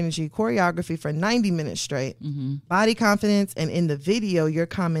high-energy choreography for 90 minutes straight, body confidence, and in the video you're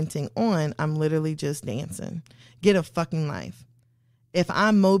commenting on, I'm literally just dancing. Get a fucking life. If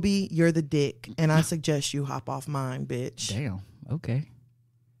I'm Moby, you're the dick, and I suggest you hop off mine, bitch. Damn. Okay.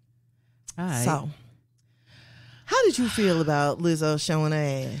 All right. So, how did you feel about Lizzo showing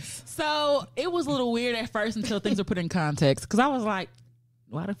her ass? So, it was a little weird at first until things were put in context, because I was like,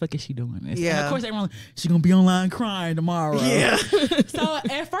 why the fuck is she doing this? Yeah. And of course, everyone, she's going to be online crying tomorrow. Yeah. So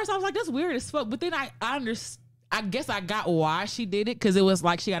at first I was like, that's weird as fuck. But then I I guess I got why she did it, because it was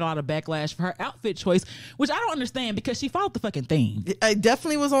like she got a lot of backlash for her outfit choice, which I don't understand because she followed the fucking theme. It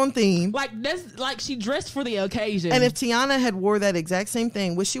definitely was on theme. Like that's like she dressed for the occasion. And if Tiana had wore that exact same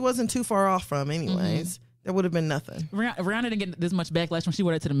thing, which she wasn't too far off from anyways, there would have been nothing. Rihanna didn't get this much backlash when she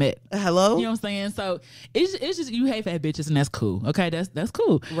wore it to the Met. Hello? You know what I'm saying? So it's just you hate fat bitches, and that's cool. Okay, that's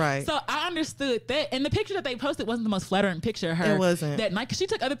cool. Right. So I understood that. And the picture that they posted wasn't the most flattering picture of her. It wasn't. That night, 'cause she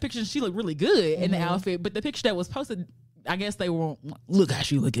took other pictures and she looked really good in the outfit. But the picture that was posted, I guess they were, look how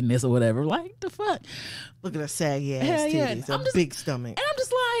she looking this or whatever. Like, the fuck? Look at her saggy ass titties. A big stomach. And I'm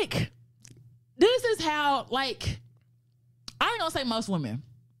just like, this is how, like, I ain't gonna say most women.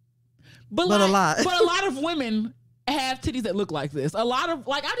 But like, a lot. But a lot of women have titties that look like this. A lot of,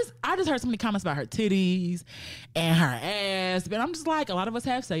 like, I just heard so many comments about her titties and her ass. But I'm just like, a lot of us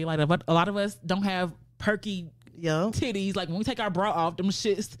have cellulite. But a lot of us don't have perky titties. Like, when we take our bra off, them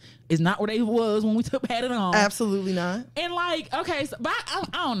shits is not where they was when we had it on. Absolutely not. And like, okay, so, but I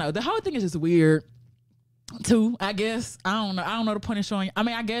don't know. The whole thing is just weird too, I guess. I don't know the point of showing. I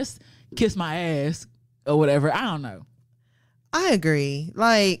mean, I guess kiss my ass or whatever. I don't know. I agree.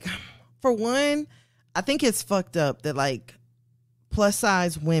 Like, for one, I think it's fucked up that like plus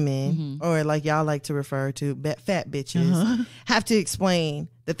size women, or like y'all like to refer to fat bitches, have to explain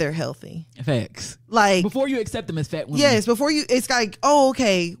that they're healthy. Facts. Like, before you accept them as fat women. Yes, before you, it's like, oh,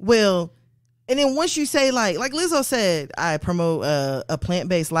 okay, well, and then once you say like Lizzo said, I promote a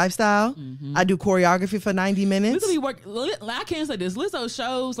plant-based lifestyle. I do choreography for 90 minutes. I can't say this. Lizzo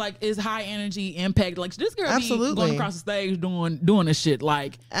shows like is high energy impact. Like this girl be going across the stage doing this shit.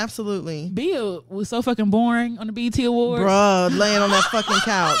 Like absolutely. Bill was so fucking boring on the BET Awards. Bruh, laying on that fucking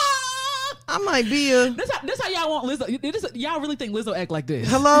couch. I might be This how y'all want Lizzo. Y'all really think Lizzo act like this?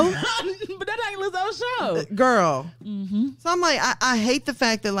 Hello? But that ain't Lizzo's show. Girl. So I'm like, I hate the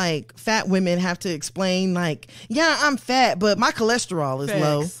fact that like fat women have to explain like, yeah, I'm fat, but my cholesterol is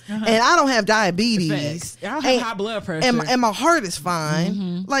low. And I don't have diabetes. I don't have high blood pressure. And my heart is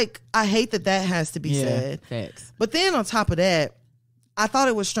fine. Like, I hate that has to be said. Facts. But then on top of that, I thought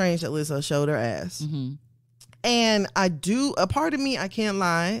it was strange that Lizzo showed her ass. And a part of me, I can't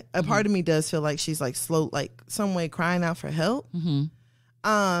lie, a part of me does feel like she's like slow, like some way crying out for help.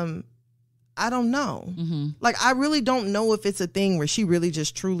 I don't know. Like, I really don't know if it's a thing where she really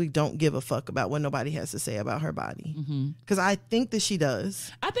just truly don't give a fuck about what nobody has to say about her body. Because I think that she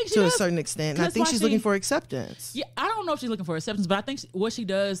does. I think she to does, a certain extent. And I think she's looking for acceptance. Yeah, I don't know if she's looking for acceptance, but I think what she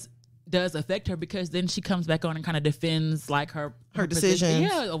does affect her, because then she comes back on and kind of defends like her decisions,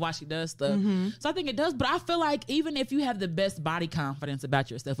 or why she does stuff. So I think it does, but I feel like even if you have the best body confidence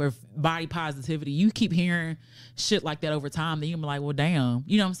about yourself or body positivity, you keep hearing shit like that over time, then you'll be like, well, damn,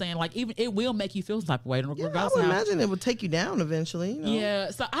 you know what I'm saying? Like, even it will make you feel some type of way. I would imagine it would take you down eventually. You know?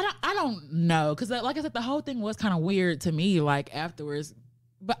 Yeah, so I don't know, because like I said, the whole thing was kind of weird to me, like afterwards.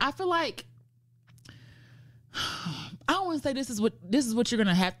 But I feel like I don't want to say this is what you're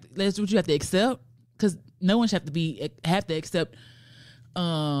gonna have. That's what you have to accept, because no one should have to accept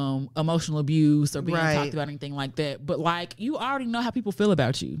emotional abuse or being talked about, anything like that. But like, you already know how people feel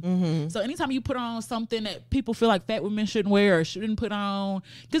about you. So anytime you put on something that people feel like fat women shouldn't wear or shouldn't put on,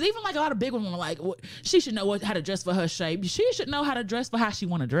 because even like a lot of big women are like, she should know how to dress for her shape. She should know how to dress for how she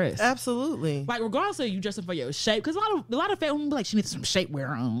want to dress. Absolutely. Like, regardless of you dressing for your shape, because a lot of fat women be like, she needs some shapewear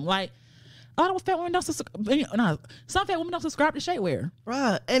on. Like, a lot of fat women some fat women don't subscribe to shapewear.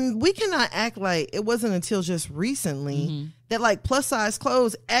 Right. And we cannot act like it wasn't until just recently that like plus size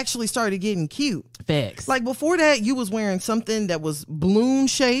clothes actually started getting cute. Facts. Like, before that, you was wearing something that was balloon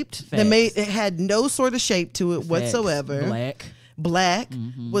shaped. Facts. It had no sort of shape to it whatsoever. Black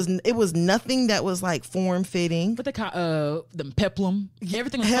was nothing that was like form fitting. What they call them peplum.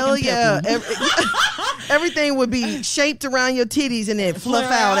 Everything was hell yeah. Everything would be shaped around your titties and then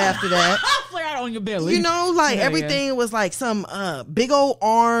fluff out after that. Flare out on your belly. You know, like everything was like some big old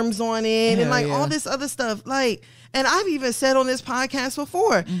arms on it and like all this other stuff. Like, and I've even said on this podcast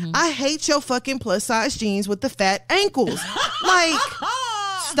before, I hate your fucking plus size jeans with the fat ankles. Like,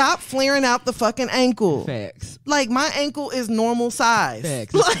 stop flaring out the fucking ankle. Facts. Like, my ankle is normal size.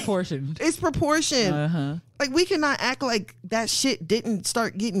 Facts. Like, it's proportioned. It's proportioned. Like, we cannot act like that shit didn't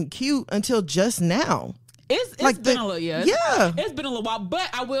start getting cute until just now. It's like been a little, it's been a little while, but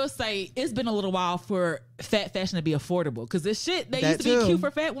I will say it's been a little while for fat fashion to be affordable, because this shit that used to be cute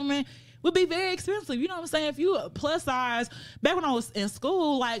for fat women would be very expensive. You know what I'm saying? If you plus size, back when I was in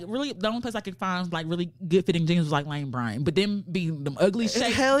school, like, really the only place I could find like really good fitting jeans was like Lane Bryant, but them be them ugly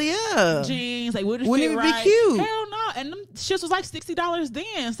shaped jeans, like wouldn't fit right. Be cute? Hell no. And them shits was like $60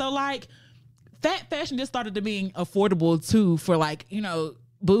 then. So like, fat fashion just started to being affordable too for like, you know,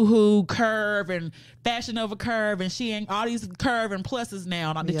 Boohoo Curve and Fashion Nova Curve, and she ain't all these Curve and pluses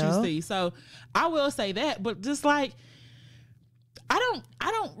now that you see. So I will say that, but just like I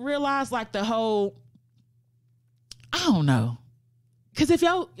don't realize like the whole, I don't know, because if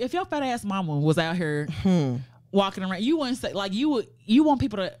your fat ass mama was out here walking around, you wouldn't say like you want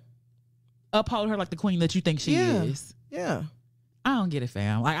people to uphold her like the queen that you think she is. Yeah, I don't get it,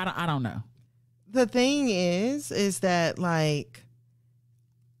 fam. Like I don't know. The thing is that like.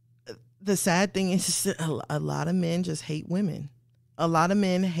 The sad thing is a lot of men just hate women. A lot of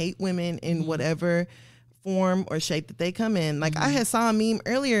men hate women in whatever form or shape that they come in. Like I had saw a meme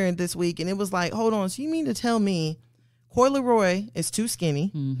earlier this week and it was like, hold on, so you mean to tell me Coy Leroy is too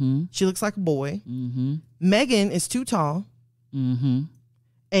skinny? She looks like a boy. Megan is too tall.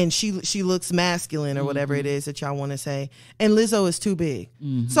 And she looks masculine or whatever it is that y'all want to say. And Lizzo is too big.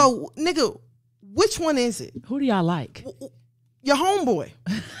 So, nigga, which one is it? Who do y'all like? Your homeboy.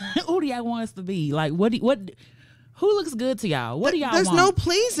 Who do y'all want us to be? Like, who looks good to y'all? What do y'all want? There's no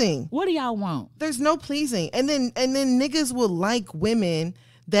pleasing. What do y'all want? There's no pleasing. And then niggas will like women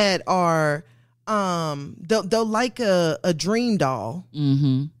that are, they'll like a dream doll.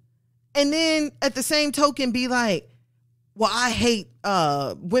 And then at the same token be like, well, I hate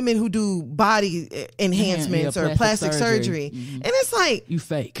women who do body enhancements or plastic surgery. And it's like, you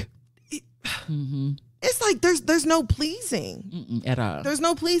fake. It's like there's no pleasing at all. There's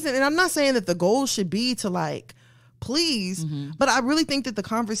no pleasing, and I'm not saying that the goal should be to like please, but I really think that the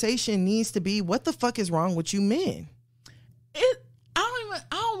conversation needs to be, what the fuck is wrong with you men? I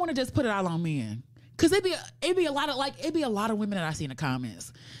don't want to just put it all on men, because it'd be a lot of women that I see in the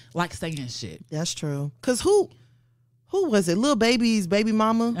comments like saying shit. That's true. Because who was it? Lil Baby's baby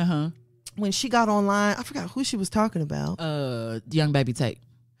mama. When she got online, I forgot who she was talking about. Young Baby Tate.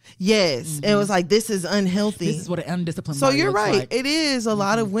 Yes. It was like, this is unhealthy. This is what an undisciplined So body you're looks right. like. It is a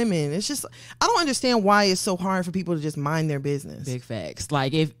lot of women. It's just, I don't understand why it's so hard for people to just mind their business. Big facts.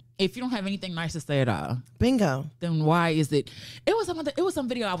 Like if you don't have anything nice to say at all, bingo, then why is it? It was some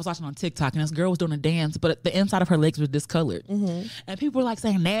video I was watching on TikTok, and this girl was doing a dance, but the inside of her legs was discolored, and people were like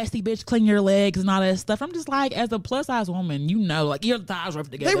saying, "Nasty bitch, clean your legs" and all that stuff. I'm just like, as a plus size woman, you know, like your thighs rub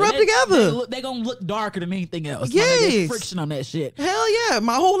together. They rub together. They gonna look darker than anything else. Yes, like, there's friction on that shit. Hell yeah,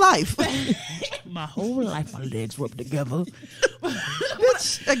 my whole life. My whole life, my legs rub together.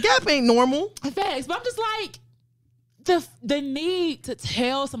 Bitch, a gap ain't normal. Facts, but I'm just like, the need to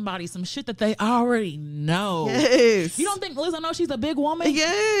tell somebody some shit that they already know. Yes. You don't think Lizzo knows she's a big woman?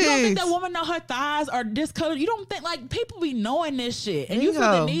 Yes. You don't think that woman know her thighs are discolored? You don't think, like, people be knowing this shit, and you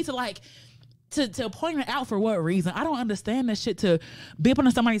feel the need to like to point it out for what reason? I don't understand this shit, to be up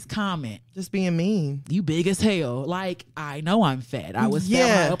on somebody's comment. Just being mean. You big as hell. Like, I know I'm fat. I was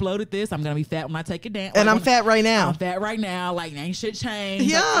fat when I uploaded this. I'm gonna be fat when I take it down. And I'm fat right now. I'm fat right now. Like, ain't shit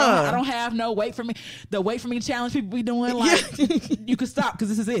changed. Yeah. Like, I don't have no weight for me. The weight for me challenge people be doing, like, you can stop because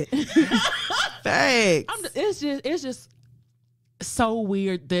this is it. Thanks. It's just so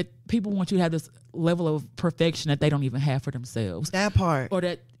weird that people want you to have this level of perfection that they don't even have for themselves. That part. Or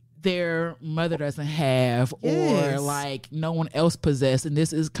that their mother doesn't have, or like no one else possessed, and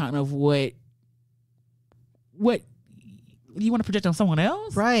this is kind of what you want to project on someone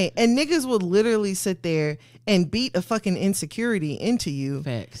else, right? And niggas would literally sit there and beat a fucking insecurity into you.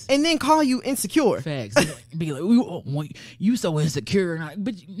 Facts. And then call you insecure. Facts. Be like, you so insecure.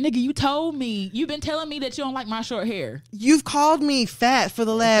 But nigga, you've been telling me that you don't like my short hair. You've called me fat for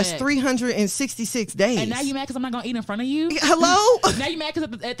the last 366 days. And now you mad because I'm not going to eat in front of you? Hello? Now you mad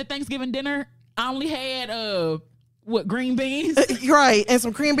because at the Thanksgiving dinner, I only had, green beans? Right. And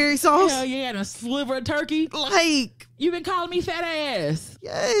some cranberry sauce? Hell yeah, and a sliver of turkey. Like, you've been calling me fat ass.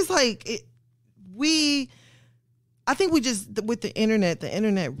 Yeah, it's like, I think we just, with the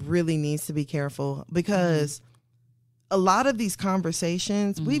internet really needs to be careful, because a lot of these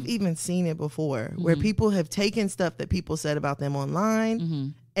conversations, we've even seen it before, where people have taken stuff that people said about them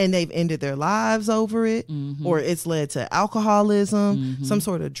online and they've ended their lives over it, or it's led to alcoholism, some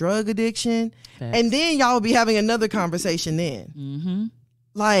sort of drug addiction. Facts. And then y'all will be having another conversation then.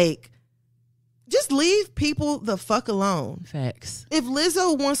 Like, just leave people the fuck alone. Facts. If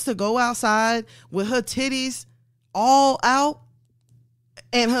Lizzo wants to go outside with her titties all out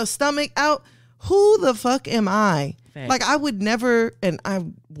and her stomach out, who the fuck am I? Facts. Like, I would never, and I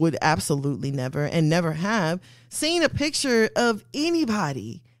would absolutely never, and never have seen a picture of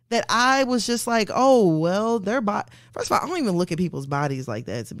anybody that I was just like, oh, well, their body. First of all, I don't even look at people's bodies like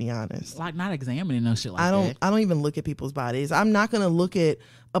that, to be honest. Like, not examining no shit like that. I don't even look at people's bodies. I'm not gonna look at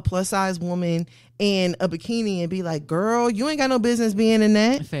a plus size woman in a bikini and be like, girl, you ain't got no business being in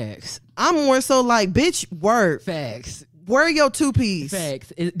that. Facts. I'm more so like, bitch, work. Facts. Wear your two-piece.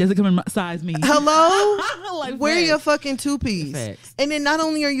 Facts. Does it come in size me? Hello? Like, wear facts. your fucking two-piece. Facts. And then not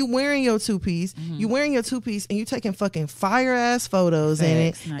only are you wearing your two-piece, you wearing your two-piece and you taking fucking fire-ass photos in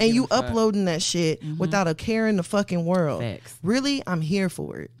it. Not And you giving a fuck. uploading that shit without a care in the fucking world. Facts. Really? I'm here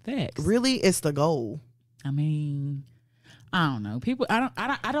for it. Facts. Really? It's the goal. I mean, I don't know. People, I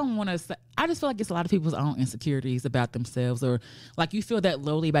don't want to say. I just feel like it's a lot of people's own insecurities about themselves, or like you feel that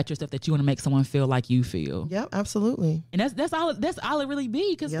lowly about yourself that you want to make someone feel like you feel. Yep, absolutely. And that's all it really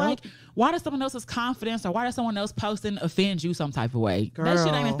be. Because like, why does someone else's confidence or why does someone else posting offend you some type of way? Girl. That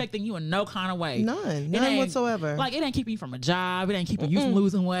shit ain't affecting you in no kind of way. None It ain't- whatsoever. Like, it ain't keeping you from a job. It ain't keeping you from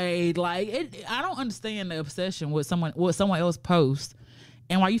losing weight. Like, I don't understand the obsession with someone else posts.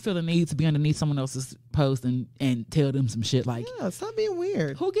 And why you feel the need to be underneath someone else's post and tell them some shit like, yeah, stop being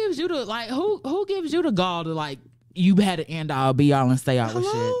weird. who gives you the who gives you the gall to like you had to end all be all and stay all the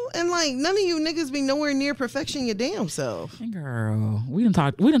shit? Hello? And like none of you niggas be nowhere near perfection your damn self. And girl, we done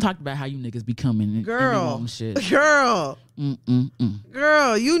talked about how you niggas be coming Girl. and shit. Girl. Mm-mm-mm.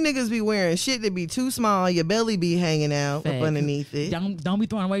 You niggas be wearing shit that be too small, your belly be hanging out up Facts. underneath it. Don't be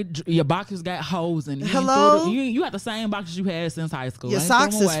throwing away your boxers got holes in it. Hello? You got the same boxers you had since high school. Your Ain't throw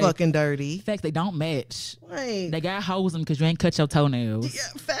socks them is away. fucking dirty. Facts, they don't match. Right. They got holes in them because you ain't cut your toenails. Yeah,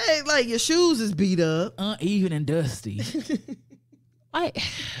 fact, like your shoes is beat up. Uneven and dusty. Like,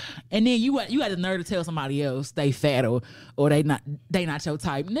 and then you had the nerve to tell somebody else they fat or they not your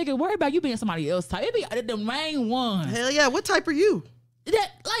type. Nigga, worry about you being somebody else's type. It be the main one. Hell yeah, what type are you? That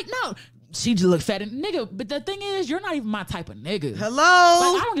like no. She just look fat and nigga, but the thing is, you're not even my type of nigga. Hello?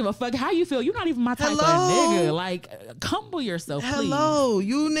 Like, I don't give a fuck how you feel. You're not even my type of Hello? nigga. Like, humble yourself, please. Hello?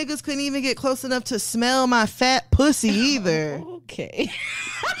 You niggas couldn't even get close enough to smell my fat pussy either. Okay.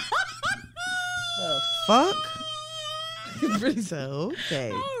 The fuck? Really so, okay.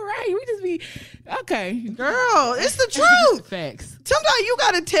 All right, we just be okay. Girl, it's the truth. Facts. Sometimes you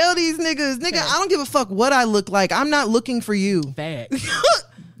gotta tell these niggas, nigga, I don't give a fuck what I look like. I'm not looking for you. Facts.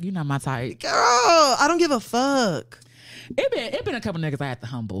 You're not my type. Girl, I don't give a fuck. It been a couple niggas I had to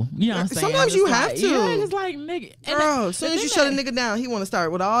humble. You know what I'm saying? Sometimes Just you like, have to. Yeah, just like nigga. And Girl, the as soon as thing you shut a that- nigga down, he want to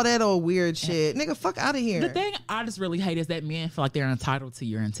start with all that old weird shit. Nigga, fuck out of here. The thing I just really hate is that men feel like they're entitled to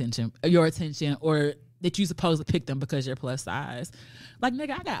your attention, or that you supposed to pick them because you're plus size. Like,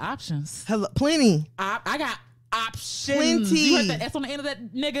 nigga, I got options. Hello, plenty. I got options. Plenty. You heard the S on the end of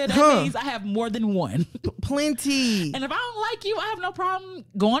that, nigga? That means I have more than one. Plenty. And if I don't like you, I have no problem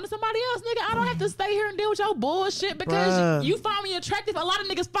going to somebody else, nigga. I don't have to stay here and deal with your bullshit because Bruh. you find me attractive. A lot of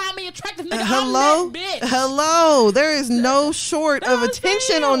niggas find me attractive, nigga. Hello? I'm that bitch. Hello. There is no short Know of what I'm attention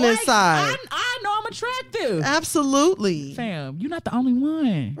saying? on this Like, side. I know I'm attractive. Absolutely. Fam, you're not the only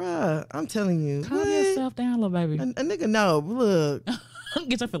one. Bruh, I'm telling you. Calm what? yourself down, little baby. A nigga, no. Look,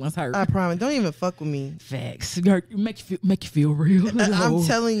 Get your feelings hurt. I promise. Don't even fuck with me. Facts. Make you feel real low. I'm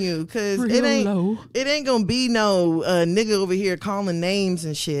telling you, because Real low. it ain't gonna be no nigga over here calling names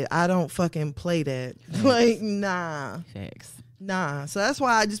and shit. I don't fucking play that. Like, nah. Facts. Nah. So that's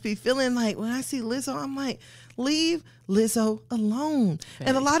why I just be feeling like when I see Lizzo, I'm like, leave Lizzo alone.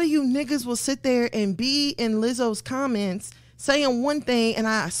 And a lot of you niggas will sit there and be in Lizzo's comments saying one thing, and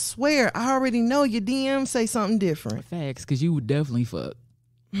I swear I already know your DM say something different. Facts, because you would definitely fuck.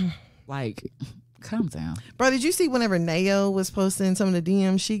 Like, calm down. Bro, did you see whenever Nayo was posting some of the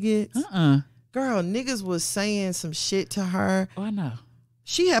DMs she gets? Girl, niggas was saying some shit to her. Oh, I know.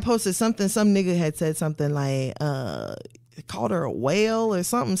 She had posted something, some nigga had said something like, called her a whale or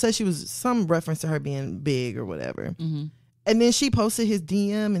something, said she was some reference to her being big or whatever. Mm-hmm. And then she posted his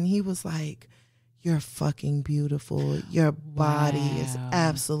DM and he was like, you're fucking beautiful. Your body is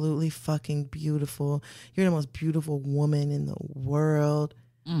absolutely fucking beautiful. You're the most beautiful woman in the world.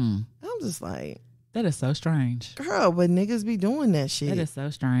 I'm just like, that is so strange. Girl, but niggas be doing that shit. That is so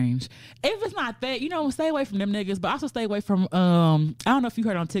strange. If it's not that, stay away from them niggas, but also stay away from, I don't know if you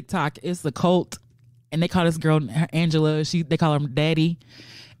heard on TikTok, it's a cult, and they call this girl Angela, they call her Daddy.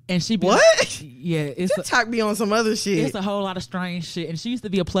 And she be what? Yeah, it's TikTok be on some other shit. It's a whole lot of strange shit. And she used to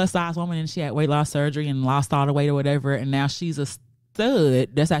be a plus size woman, and she had weight loss surgery and lost all the weight or whatever. And now she's a stud.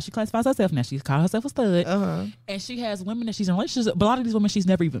 That's how she classifies herself. Now she's called herself a stud. And she has women that she's in relationships with, but a lot of these women she's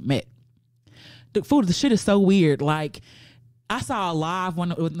never even met. The shit is so weird. Like, I saw a live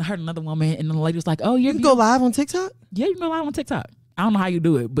one with her and another woman, and the lady was like, "Oh, you can go live on TikTok." Yeah, you can go live on TikTok. I don't know how you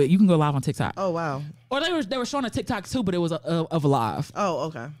do it, but you can go live on TikTok. Oh wow. Or they were showing a TikTok too, but it was of a live. Oh,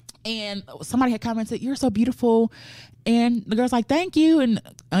 okay. And somebody had commented, "You're so beautiful," and the girl's like, "Thank you," and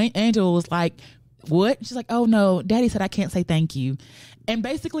Angel was like, "What?" She's like, "Oh no, Daddy said I can't say thank you." And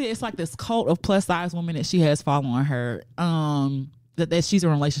basically, it's like this cult of plus size women that she has following her. that she's in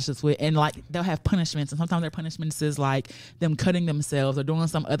relationships with, and like they'll have punishments, and sometimes their punishments is like them cutting themselves or doing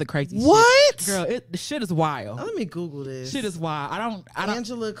some other crazy what? Shit. Girl, the shit is wild. Let me Google this. Shit is wild. I don't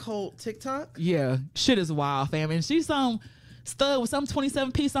Angela Colt TikTok? Yeah, shit is wild, fam. And she's some stud with some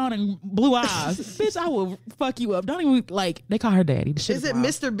 27 piece on and blue eyes. Bitch, I will fuck you up. Don't even like. They call her daddy. The shit is it wild.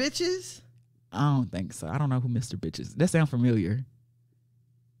 Mr. Bitches? I don't think so. I don't know who Mr. Bitches. That sound familiar.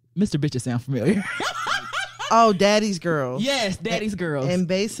 Mr. Bitches sound familiar. Oh, Daddy's Girl. Yes, Daddy's Girls. And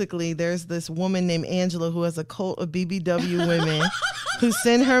basically, there's this woman named Angela who has a cult of BBW women who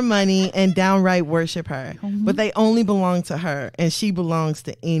send her money and downright worship her. Mm-hmm. But they only belong to her, and she belongs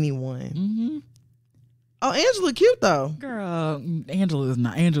to anyone. Mm-hmm. Oh, Angela cute, though. Girl, Angela is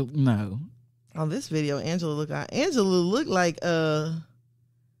not. Angela, no. On this video, Angela look like, oh,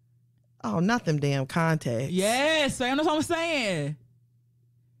 not them damn contacts. Yes, Sam, that's what I'm saying.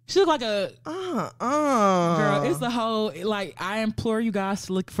 She look like a girl. It's the whole like. I implore you guys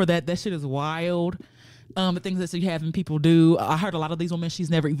to look for that. That shit is wild. The things that you having people do. I heard a lot of these women she's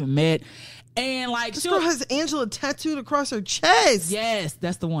never even met, and like this girl has Angela tattooed across her chest. Yes,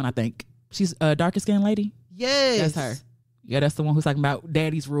 that's the one. I think she's a darker skinned lady. Yes, that's her. Yeah, that's the one who's talking about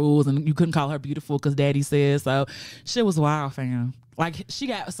daddy's rules, and you couldn't call her beautiful because daddy says so. Shit was wild, fam. Like, she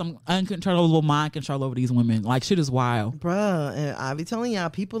got some uncontrollable mind control over these women. Like, shit is wild. Bruh, and I be telling y'all,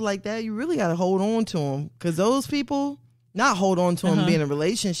 people like that, you really got to hold on to them. Because those people, not hold on to them and be in a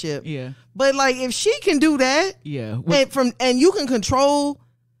relationship. Yeah. But, like, if she can do that. Yeah. And you can control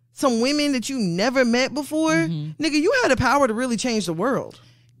some women that you never met before. Mm-hmm. Nigga, you have the power to really change the world.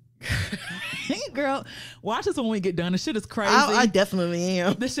 Girl, watch this when we get done. The shit is crazy. I definitely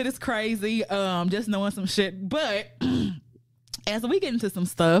am. This shit is crazy. Just knowing some shit. But... as we get into some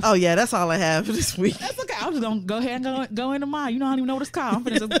stuff. Oh, yeah, that's all I have for this week. That's okay. I'm just going to go ahead and go into mine. You know, I don't even know what it's called. I'm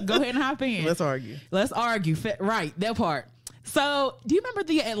going to just go ahead and hop in. Let's argue. Right, that part. So, do you remember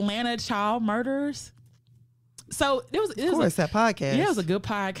the Atlanta child murders? So, that podcast. Yeah, it was a good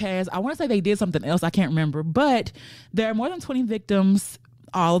podcast. I want to say they did something else. I can't remember. But there are more than 20 victims,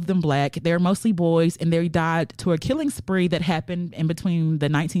 all of them black. They're mostly boys, and they died to a killing spree that happened in between the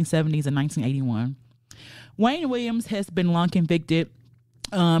 1970s and 1981. Wayne Williams has been long convicted.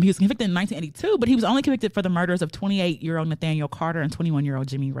 He was convicted in 1982, but he was only convicted for the murders of 28-year-old Nathaniel Carter and 21-year-old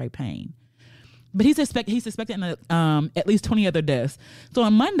Jimmy Ray Payne. But he's suspected in at least 20 other deaths. So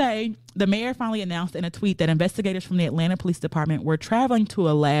on Monday, the mayor finally announced in a tweet that investigators from the Atlanta Police Department were traveling to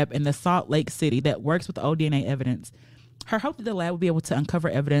a lab in the Salt Lake City that works with old DNA evidence. Her hope that the lab would be able to uncover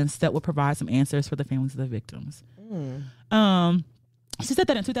evidence that would provide some answers for the families of the victims. She said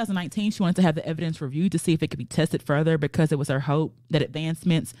that in 2019, she wanted to have the evidence reviewed to see if it could be tested further because it was her hope that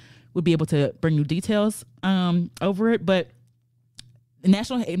advancements would be able to bring new details over it. But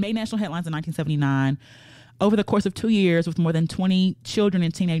it made national headlines in 1979. Over the course of 2 years, with more than 20 children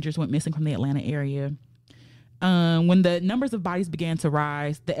and teenagers went missing from the Atlanta area. When the numbers of bodies began to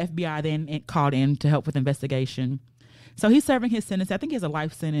rise, the FBI then called in to help with investigation. So he's serving his sentence. I think he has a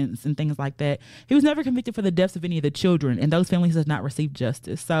life sentence and things like that. He was never convicted for the deaths of any of the children, and those families have not received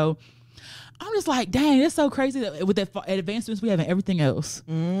justice. So I'm just like, dang, it's so crazy that with the advancements we have in everything else,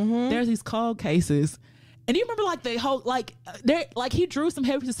 there's these cold cases. And you remember like the whole he drew some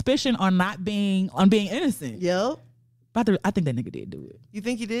heavy suspicion on being innocent. Yep. But I think that nigga did do it. You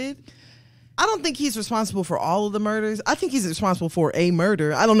think he did? I don't think he's responsible for all of the murders. I think he's responsible for a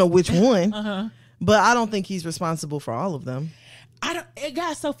murder. I don't know which one. But I don't think he's responsible for all of them. It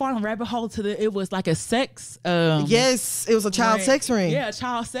got so far in the rabbit hole it was like a sex. Yes, it was a child sex ring. Yeah, a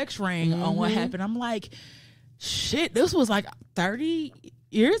child sex ring on what happened. I'm like, shit, this was like 30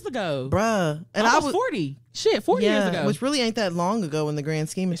 years ago. Bruh. And I was 40. Shit, 40 years ago. Which really ain't that long ago in the grand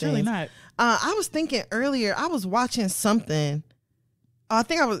scheme of it's things. Really not. I was thinking earlier, I was watching something.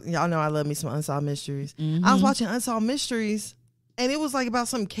 Y'all know I love me some Unsolved Mysteries. I was watching Unsolved Mysteries, and it was like about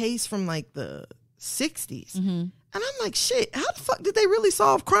some case from like the 60s. And I'm like, shit, how the fuck did they really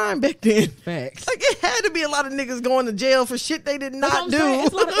solve crime back then? Facts. Like, it had to be a lot of niggas going to jail for shit they did not do.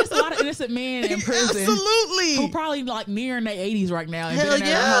 It's a lot of innocent men in prison. Absolutely. Who probably like nearing their 80s right now. And Hell been in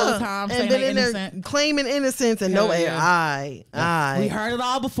there the whole time and saying been they're in innocent. there claiming innocence and We heard it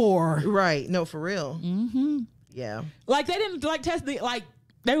all before. Right. No, for real. Yeah. Like, they didn't like test the, like,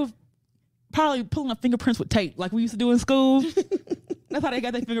 they were probably pulling up fingerprints with tape like we used to do in school. That's how they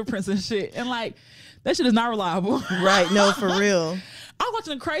got their fingerprints and shit. And like, that shit is not reliable. Right. No, for real. I was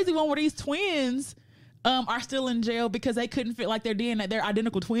watching a crazy one where these twins are still in jail because they couldn't fit like their DNA. They're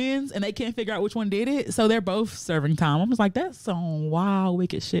identical twins and they can't figure out which one did it. So they're both serving time. I'm just like, that's some wild,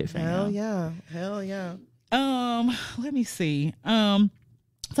 wicked shit, fam. Hell yeah. Let me see. So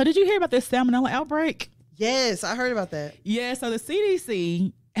did you hear about this salmonella outbreak? Yes, I heard about that. Yeah, so the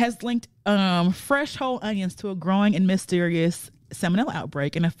CDC has linked fresh whole onions to a growing and mysterious salmonella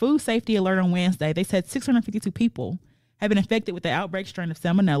outbreak. In a food safety alert on Wednesday, they said 652 people have been infected with the outbreak strain of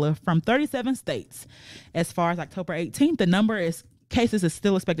salmonella from 37 states. As far as October 18th, the number of cases is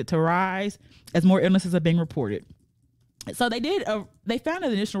still expected to rise as more illnesses are being reported. So they found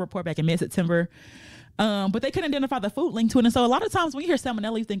an initial report back in mid-September, but they couldn't identify the food link to it. And so a lot of times when you hear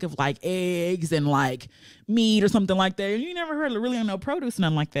salmonella, you think of like eggs and like meat or something like that. You never heard really on no produce,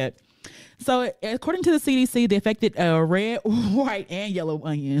 nothing like that. So according to the CDC, the affected red, white, and yellow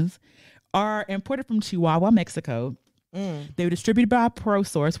onions are imported from Chihuahua, Mexico. They were distributed by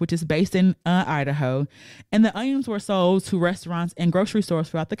ProSource, which is based in Idaho. And the onions were sold to restaurants and grocery stores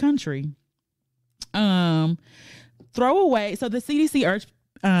throughout the country. Throw away. So the CDC urged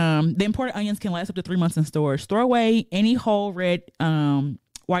the imported onions can last up to 3 months in storage. Throw away any whole red,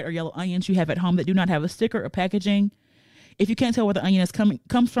 white, or yellow onions you have at home that do not have a sticker or packaging. If you can't tell where the onion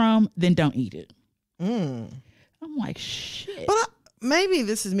comes from, then don't eat it. I'm like, shit. But maybe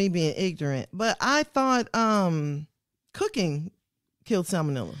this is me being ignorant, but I thought cooking killed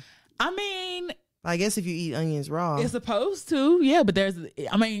salmonella. I mean, I guess if you eat onions raw, it's supposed to, yeah. But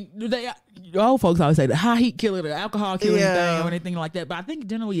old folks always say the high heat kill it, or alcohol kill anything, or anything like that. But I think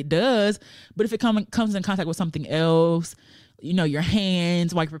generally it does. But if it comes in contact with something else, your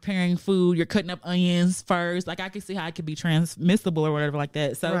hands while you're preparing food, you're cutting up onions first. Like I can see how it could be transmissible or whatever like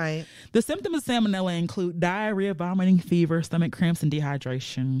that. So the symptoms of salmonella include diarrhea, vomiting, fever, stomach cramps, and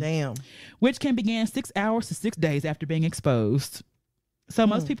dehydration. Damn. Which can begin 6 hours to 6 days after being exposed. So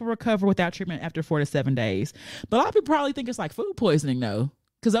most people recover without treatment after 4 to 7 days. But a lot of people probably think it's like food poisoning though.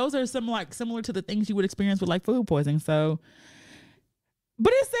 Because those are similar to the things you would experience with like food poisoning. So,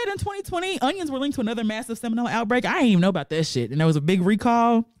 but it said in 2020, onions were linked to another massive salmonella outbreak. I didn't even know about that shit. And there was a big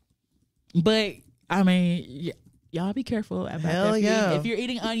recall. But I mean, y'all be careful about that. If you're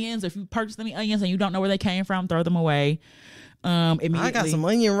eating onions, or if you purchase any onions and you don't know where they came from, throw them away. Immediately. I got some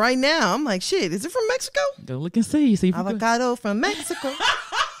onion right now. I'm like, shit, is it from Mexico? Go look and see. Avocado from Mexico.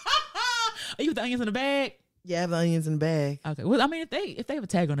 Are you with the onions in the bag? Yeah, I have the onions in the bag. Okay. Well, I mean, if they have a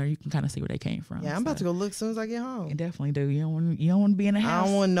tag on there, you can kind of see where they came from. Yeah, I'm about to go look as soon as I get home. You definitely do. You don't want to be in the house. I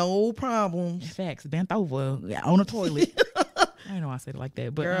don't want no problems. Facts. Bent over on a toilet. I don't know why I said it like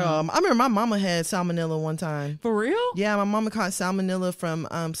that, but girl, I remember my mama had salmonella one time. For real? Yeah, my mama caught salmonella from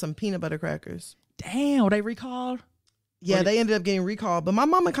some peanut butter crackers. Damn, were they recalled? Yeah, they ended up getting recalled, but my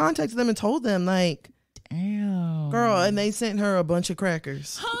mama contacted them and told them like, damn, girl, and they sent her a bunch of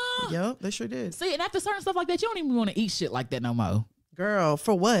crackers. Huh? Yep, they sure did. See, and after certain stuff like that, you don't even want to eat shit like that no more. Girl,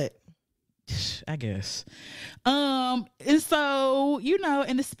 for what? I guess. And so,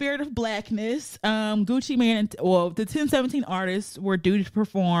 in the spirit of blackness, Gucci Mane the 1017 artists were due to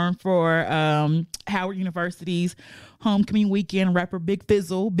perform for Howard University's homecoming weekend. Rapper Big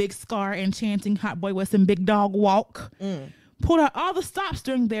Fizzle, Big Scar, and chanting Hot Boy West and Big Dog Walk pulled out all the stops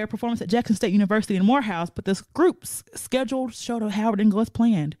during their performance at Jackson State University in Morehouse, but this group's scheduled show to Howard didn't go as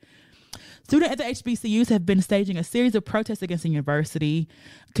planned. Students at the HBCUs have been staging a series of protests against the university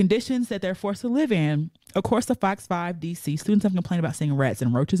conditions that they're forced to live in. Of course, the Fox 5 DC students have complained about seeing rats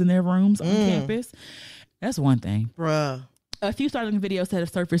and roaches in their rooms on campus. That's one thing. Bruh. A few startling videos that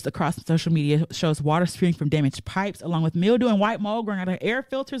have surfaced across social media shows water spewing from damaged pipes, along with mildew and white mold growing out of air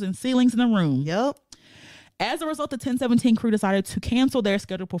filters and ceilings in the room. Yep. As a result, the 1017 crew decided to cancel their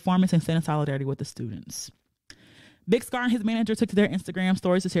scheduled performance and stand in solidarity with the students. Big Scar and his manager took to their Instagram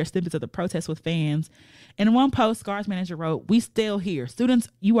stories to share snippets of the protest with fans. In one post, Scar's manager wrote, "We still here. Students,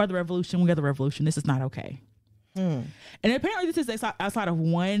 you are the revolution. We are the revolution. This is not okay." And apparently this is outside of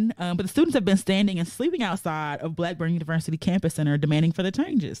one, but the students have been standing and sleeping outside of Blackburn University Campus Center demanding for the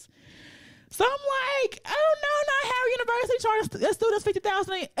changes. So I'm like, I don't know, not Howard University charging students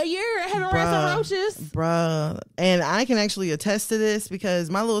 $50,000 a year having rats and roaches. Bruh. And I can actually attest to this because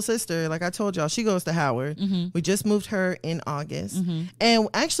my little sister, like I told y'all, she goes to Howard. We just moved her in August. And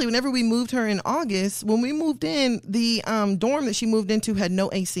actually, whenever we moved her in August, when we moved in, the dorm that she moved into had no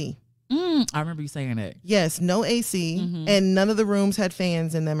AC. I remember you saying that. Yes, no AC, and none of the rooms had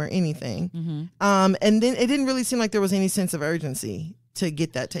fans in them or anything. And then it didn't really seem like there was any sense of urgency to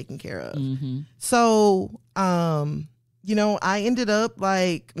get that taken care of. So, I ended up,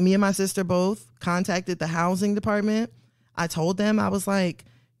 like, me and my sister both contacted the housing department. I told them, I was like,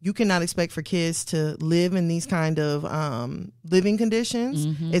 you cannot expect for kids to live in these kind of living conditions.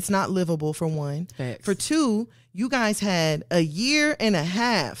 It's not livable, for one. Facts. For two, you guys had a year and a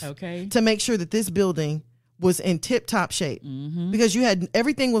half to make sure that this building was in tip-top shape because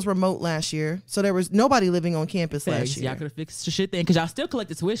everything was remote last year, so there was nobody living on campus last year. Y'all could have fixed the shit then because y'all still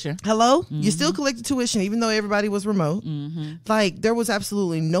collected tuition. Hello? You still collected tuition even though everybody was remote. Like, there was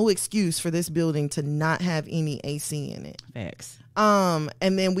absolutely no excuse for this building to not have any AC in it. Facts.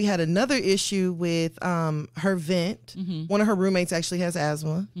 And then we had another issue with her vent. One of her roommates actually has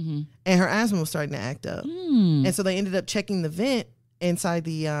asthma, and her asthma was starting to act up. And so they ended up checking the vent inside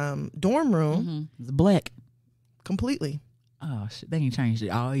the dorm room. It's black. Completely. Oh shit! They ain't changed it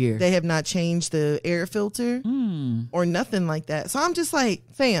all year. They have not changed the air filter or nothing like that. So I'm just like,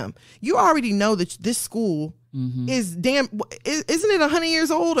 fam, you already know that this school is isn't it 100 years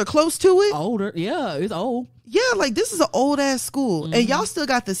old or close to it? Older, yeah, it's old. Yeah, like this is an old ass school, and y'all still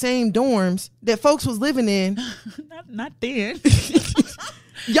got the same dorms that folks was living in. not then.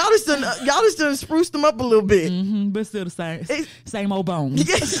 Y'all just done spruced them up a little bit, but still the same old bones.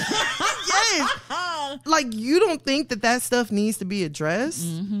 Yes. Like, you don't think that stuff needs to be addressed?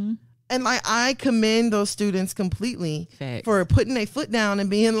 And like, I commend those students completely for putting their foot down and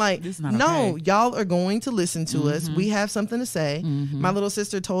being like, no, y'all are going to listen to us. We have something to say. My little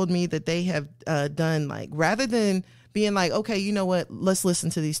sister told me that they have done, like, rather than being like, okay, you know what, let's listen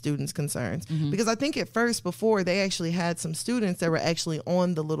to these students' concerns. Because I think at first, before, they actually had some students that were actually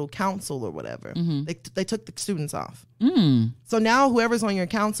on the little council or whatever. They took the students off. So now whoever's on your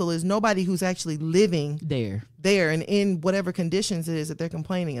council is nobody who's actually living there and in whatever conditions it is that they're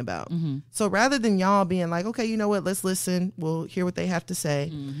complaining about. So rather than y'all being like, okay, you know what, let's listen, we'll hear what they have to say.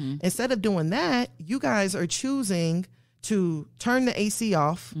 Instead of doing that, you guys are choosing to turn the AC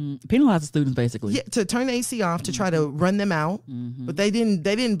off, penalize the students basically. Yeah, to turn the AC off to try to run them out, but they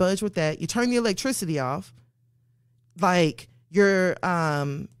didn't budge with that. You turn the electricity off, like you're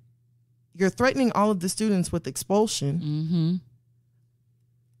threatening all of the students with expulsion.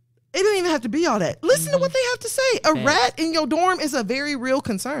 It didn't even have to be all that. Listen to what they have to say. A rat in your dorm is a very real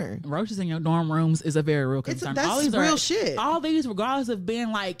concern. Roaches in your dorm rooms is a very real concern. That's real shit. All these, regardless of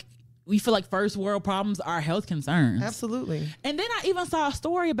being like, we feel like first world problems are health concerns. Absolutely. And then I even saw a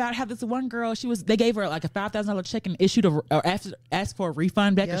story about how this one girl, they gave her like a $5,000 check and asked for a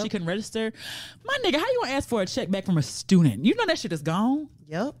refund back because she couldn't register. My nigga, how you gonna ask for a check back from a student? You know that shit is gone.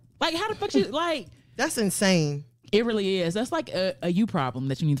 Yep. Like, how the fuck you like? That's insane. It really is. That's like a you problem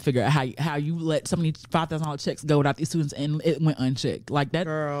that you need to figure out how you let so many $5,000 checks go without these students and it went unchecked like that.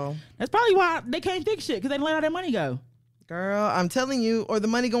 Girl, that's probably why they can't fix shit because they let all that money go. Girl, I'm telling you, or the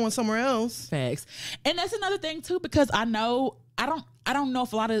money going somewhere else. Facts. And that's another thing too, because I don't know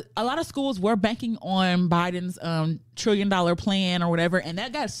if a lot of schools were banking on Biden's $1 trillion plan or whatever, and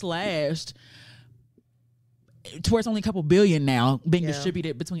that got slashed to where it's only a couple billion now being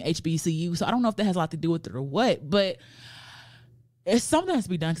distributed between HBCU. So I don't know if that has a lot to do with it or what, but it's something that has to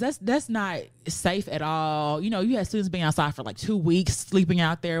be done because that's not safe at all. You know, you had students being outside for like 2 weeks, sleeping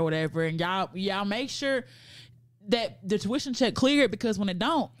out there or whatever, and y'all make sure that the tuition check cleared, because when it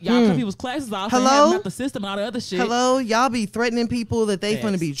don't, y'all cut people's classes off and have them out the system and all the other shit. Y'all be threatening people that they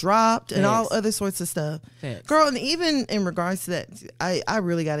going to be dropped and all other sorts of stuff. Girl, and even in regards to that, I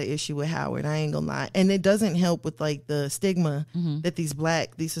really got an issue with Howard. I ain't gonna lie. And it doesn't help with like the stigma that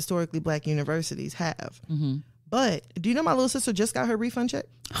these historically black universities have. But do you know my little sister just got her refund check?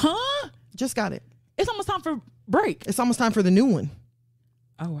 Huh? Just got it. It's almost time for break. It's almost time for the new one.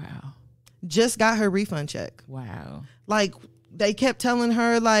 Oh, wow. Just got her refund check. Wow. Like, they kept telling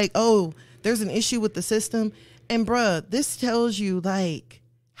her, like, oh, there's an issue with the system. And, bruh, this tells you, like,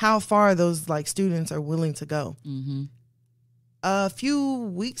 how far those, like, students are willing to go. A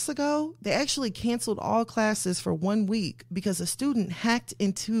few weeks ago, they actually canceled all classes for 1 week because a student hacked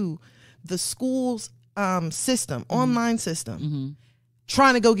into the school's system, online system,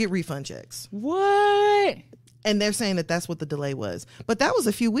 trying to go get refund checks. What? And they're saying that that's what the delay was. But that was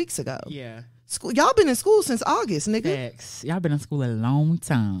a few weeks ago. Yeah. Y'all been in school since August, nigga. Facts. Y'all been in school a long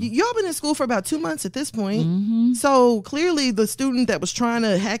time. Y'all been in school for about 2 months at this point. So clearly the student that was trying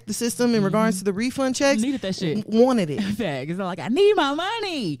to hack the system in regards to the refund checks needed that shit. Wanted it. Facts. It's like, I need my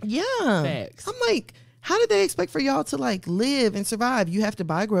money. Yeah. Facts. I'm like, how did they expect for y'all to like live and survive? You have to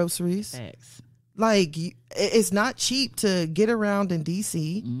buy groceries. Facts. Like, it's not cheap to get around in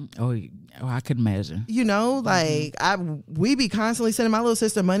DC. Oh, I could imagine. You know, like we be constantly sending my little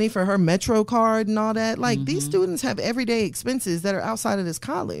sister money for her Metro card and all that. Like, these students have everyday expenses that are outside of this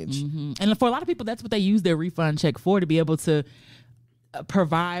college. And for a lot of people, that's what they use their refund check for, to be able to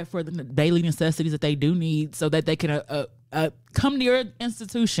provide for the daily necessities that they do need, so that they can come to your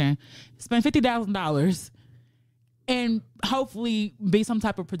institution, spend $50,000. And hopefully be some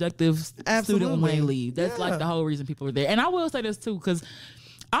type of productive student when they leave. That's like the whole reason people are there. And I will say this too, because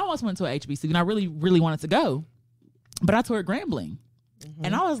I almost went to a HBCU and I really, really wanted to go. But I toured Grambling.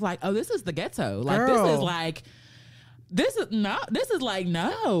 And I was like, oh, this is the ghetto. Like, Girl. this is like,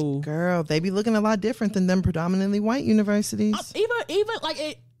 no. Girl, they be looking a lot different than them predominantly white universities. Even like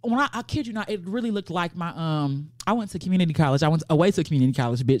it, when I kid you not, it really looked like my I went to community college. I went away to community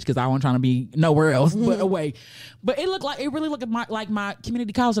college, bitch, because I wasn't trying to be nowhere else but away. But it really looked like my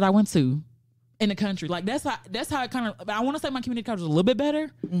community college that I went to in the country. Like that's how it kind of. I want to say my community college was a little bit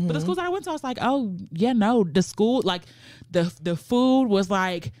better, but the schools that I went to, I was like, oh yeah, no, the school, like the food was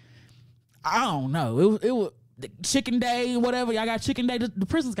like, I don't know, it was. Chicken day, whatever. Y'all got chicken day. The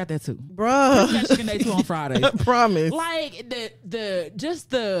prisons got that too. Bruh. Got chicken day too on Friday. Promise. Like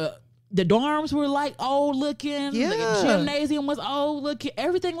the dorms were like old looking. Yeah. The gymnasium was old looking.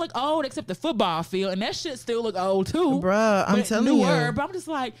 Everything looked old except the football field, and that shit still look old too. Bruh, I'm telling you. But I'm just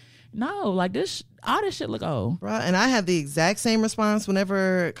like, no, like all this shit look old. Bruh, and I had the exact same response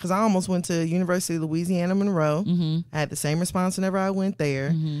whenever, because I almost went to University of Louisiana Monroe. I had the same response whenever I went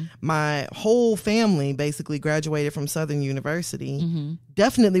there. My whole family basically graduated from Southern University.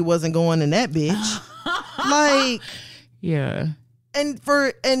 Definitely wasn't going in that bitch. Like, yeah. And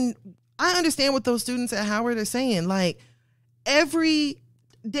I understand what those students at Howard are saying. Like,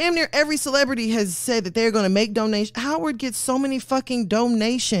 damn near every celebrity has said that they're going to make donations. Howard gets so many fucking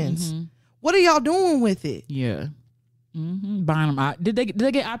donations. What are y'all doing with it? Yeah. Buying them. Did they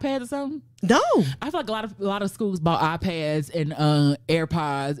get iPads or something? No. I feel like a lot of schools bought iPads and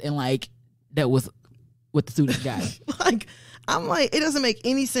AirPods, and like that was what the students got. Like, I'm like, it doesn't make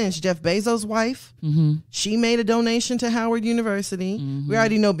any sense. Jeff Bezos' wife, she made a donation to Howard University. We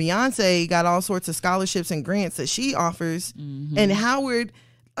already know Beyonce got all sorts of scholarships and grants that she offers. And Howard,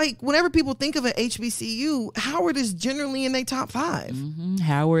 like, whenever people think of an HBCU, Howard is generally in their top 5.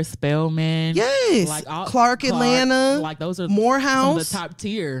 Howard, Spelman. Yes. Like Clark, Atlanta. Like those are Morehouse. some of the top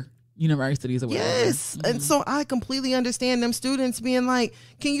tier universities or whatever. Yes. And so I completely understand them students being like,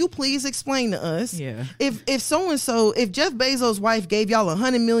 can you please explain to us? Yeah. If so-and-so, if Jeff Bezos' wife gave y'all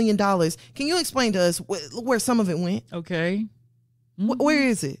 $100 million, can you explain to us where some of it went? Okay. Where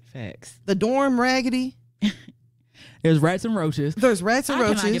is it? Facts. The dorm raggedy? There's rats and roaches. There's rats and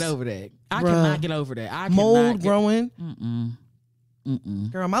roaches. I cannot get over that. I cannot get over that. Mold growing.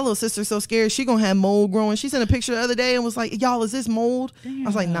 Girl, my little sister's so scared she gonna have mold growing. She sent a picture the other day and was like, y'all, is this mold? Damn. I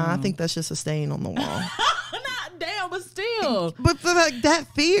was like, nah, I think that's just a stain on the wall. Not damn, but still. But for like that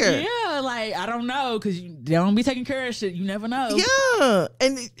fear. Yeah, like, I don't know, because they don't be taking care of shit. You never know. Yeah.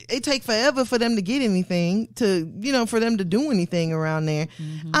 And it take forever for them to get anything, for them to do anything around there.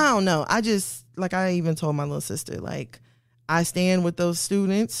 I don't know. I even told my little sister, like, I stand with those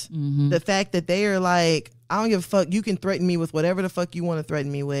students. The fact that they are like, I don't give a fuck. You can threaten me with whatever the fuck you want to threaten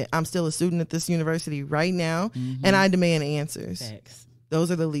me with. I'm still a student at this university right now, and I demand answers. Facts.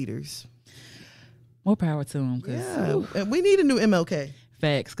 Those are the leaders. More power to them. Yeah, we need a new MLK.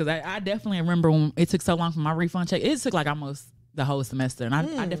 Facts, because I definitely remember when it took so long for my refund check. It took like almost the whole semester, and I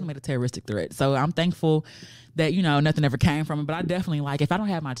definitely made a terroristic threat. So I'm thankful that nothing ever came from it. But I definitely, like, if I don't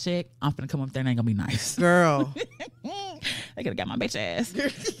have my check, I'm gonna come up there and ain't gonna be nice, girl. They could have got my bitch ass.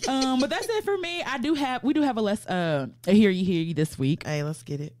 But that's it for me. We do have a hear you this week. Hey, let's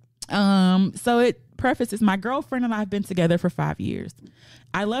get it. So it prefaces, my girlfriend and I have been together for 5 years.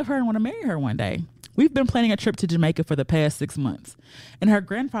 I love her and want to marry her one day. We've been planning a trip to Jamaica for the past 6 months, and her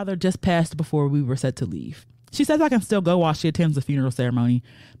grandfather just passed before we were set to leave. She says I can still go while she attends the funeral ceremony,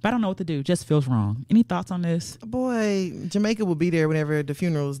 but I don't know what to do. Just feels wrong. Any thoughts on this? Boy, Jamaica will be there whenever the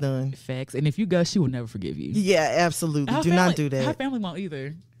funeral is done. Facts. And if you go, she will never forgive you. Yeah, absolutely. Not do that. Her family won't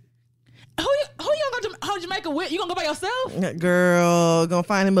either. Who you gonna go to Jamaica with? You gonna go by yourself? Girl, gonna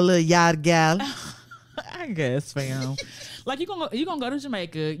find him a little yard gal. I guess, fam. Like, you gonna go to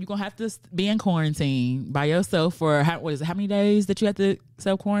Jamaica. You're gonna have to be in quarantine by yourself for how many days that you have to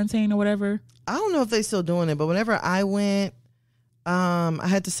self-quarantine or whatever? I don't know if they still doing it, but whenever I went, I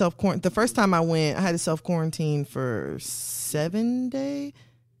had to self-quarantine. The first time I went, I had to self-quarantine for 7 days.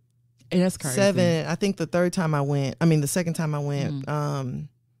 And that's crazy. 7. I think the second time I went,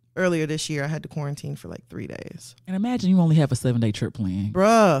 earlier this year, I had to quarantine for like 3 days. And imagine you only have a 7-day trip planned.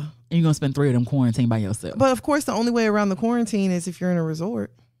 Bruh. And you're going to spend 3 of them quarantined by yourself. But of course, the only way around the quarantine is if you're in a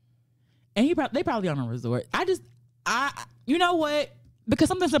resort. And they probably on a resort. You know what? Because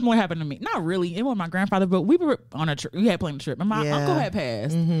something similar happened to me. Not really. It wasn't my grandfather, but we were on a trip. We had planned a trip. And my uncle had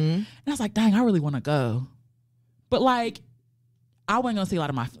passed. And I was like, dang, I really want to go. But like, I wasn't going to see a lot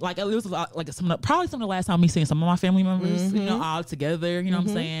of my, like, it was probably some of the last time me seeing some of my family members, all together, you know what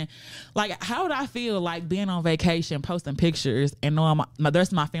I'm saying? Like, how would I feel like being on vacation, posting pictures, and knowing the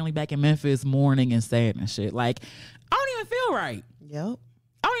rest of my family back in Memphis mourning and sad and shit? Like, I don't even feel right. Yep.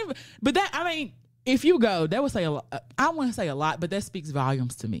 I don't even. But that, I mean, if you go, that would say a lot. I wouldn't say a lot, but that speaks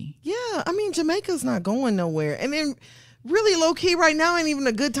volumes to me. Yeah, I mean, Jamaica's not going nowhere, and then really low key right now ain't even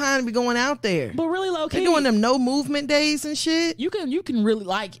a good time to be going out there. But really low key, they're doing them no movement days and shit. You can really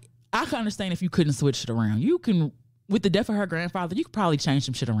like. I can understand if you couldn't switch it around. You can. With the death of her grandfather, you could probably change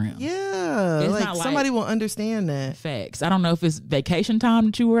some shit around. Yeah, it's like somebody will understand that. Facts. I don't know if it's vacation time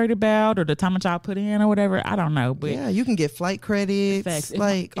that you worried about or the time that y'all put in or whatever. I don't know, but yeah, you can get flight credits. Facts.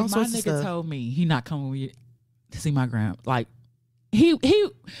 Like if my nigga told me he not coming with you to see my grand, like he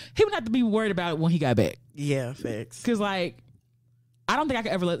would have to be worried about it when he got back. Yeah, facts. Because like I don't think I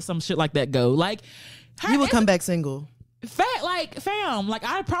could ever let some shit like that go. Like he would come back single. Fam, like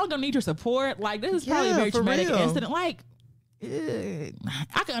I probably don't need your support. Like this is probably a very traumatic incident. Like I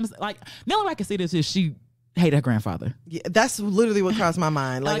can understand. Like the only way I can see this is she hated her grandfather. Yeah, that's literally what crossed my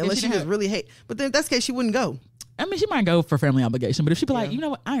mind. Like unless she was really hate, but then in that case she wouldn't go. I mean, she might go for family obligation, but if she be like, you know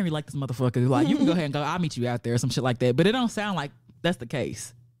what, I ain't really like this motherfucker. Like you can go ahead and go. I'll meet you out there or some shit like that. But it don't sound like that's the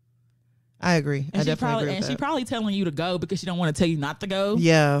case. I agree. And I definitely agree with that. She probably telling you to go because she don't want to tell you not to go.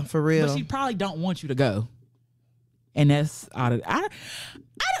 Yeah, for real. But she probably don't want you to go. And that's out of it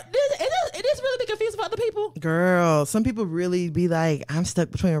is really be confusing for other people. Girl, some people really be like, I'm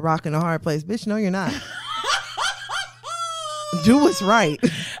stuck between a rock and a hard place. Bitch, no, you're not. Do what's right. I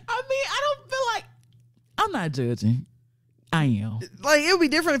mean, I don't feel like I'm not judging. I am. Like it would be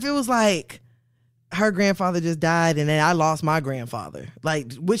different if it was like her grandfather just died and then I lost my grandfather.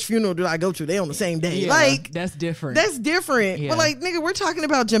 Like, which funeral do I go to? They on the same day. Yeah, like that's different. That's different. Yeah. But like, nigga, we're talking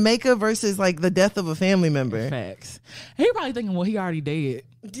about Jamaica versus like the death of a family member. Facts. He probably thinking, well, he already dead.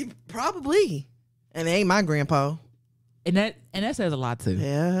 Probably. And it ain't my grandpa. And that says a lot too.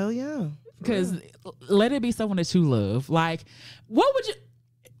 Yeah, hell yeah. Because let it be someone that you love. Like, what would you,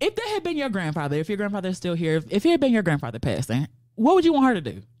 if that had been your grandfather, if your grandfather's still here, if it had been your grandfather passing, what would you want her to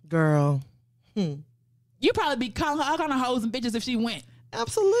do? Girl. You probably be calling her all kind of hoes and bitches if she went.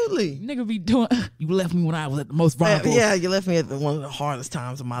 Absolutely. Nigga be doing, you left me when I was at the most vulnerable. Yeah, you left me at one of the hardest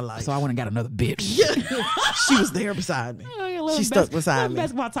times of my life. So I went and got another bitch. Yeah. She was there beside me. She stuck beside me.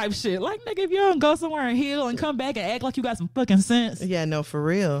 Basketball type shit. Like, nigga, if you don't go somewhere and heal and come back and act like you got some fucking sense. Yeah, no, for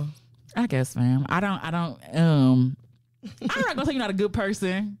real. I guess, fam. I'm not gonna say you're not a good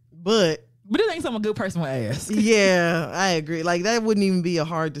person. But this ain't something a good person would ask. Yeah, I agree. Like, that wouldn't even be a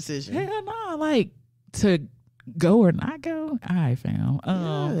hard decision. Hell no. Like, to go or not go? All right, fam.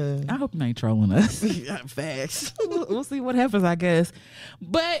 I hope you ain't trolling us. Facts. We'll see what happens, I guess.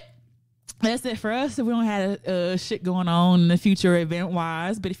 But that's it for us. We don't have shit going on in the future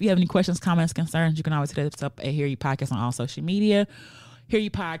event-wise. But if you have any questions, comments, concerns, you can always hit us up at Hear You Podcast on all social media.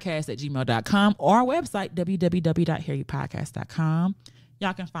 HearYouPodcast@gmail.com or our website, www.hearyoupodcast.com.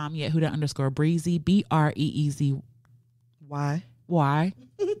 Y'all can find me at Huda_Breezy, BREEZY. Why?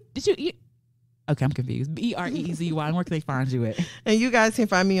 Did you? Okay, I'm confused. BREEZY. Where can they find you at? And you guys can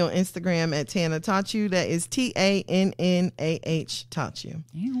find me on Instagram at Tana Taught You. That is TANNAH Taught You.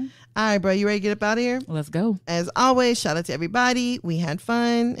 Yeah. All right, bro. You ready to get up out of here? Let's go. As always, shout out to everybody. We had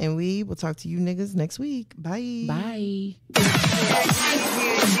fun, and we will talk to you niggas next week. Bye. Bye.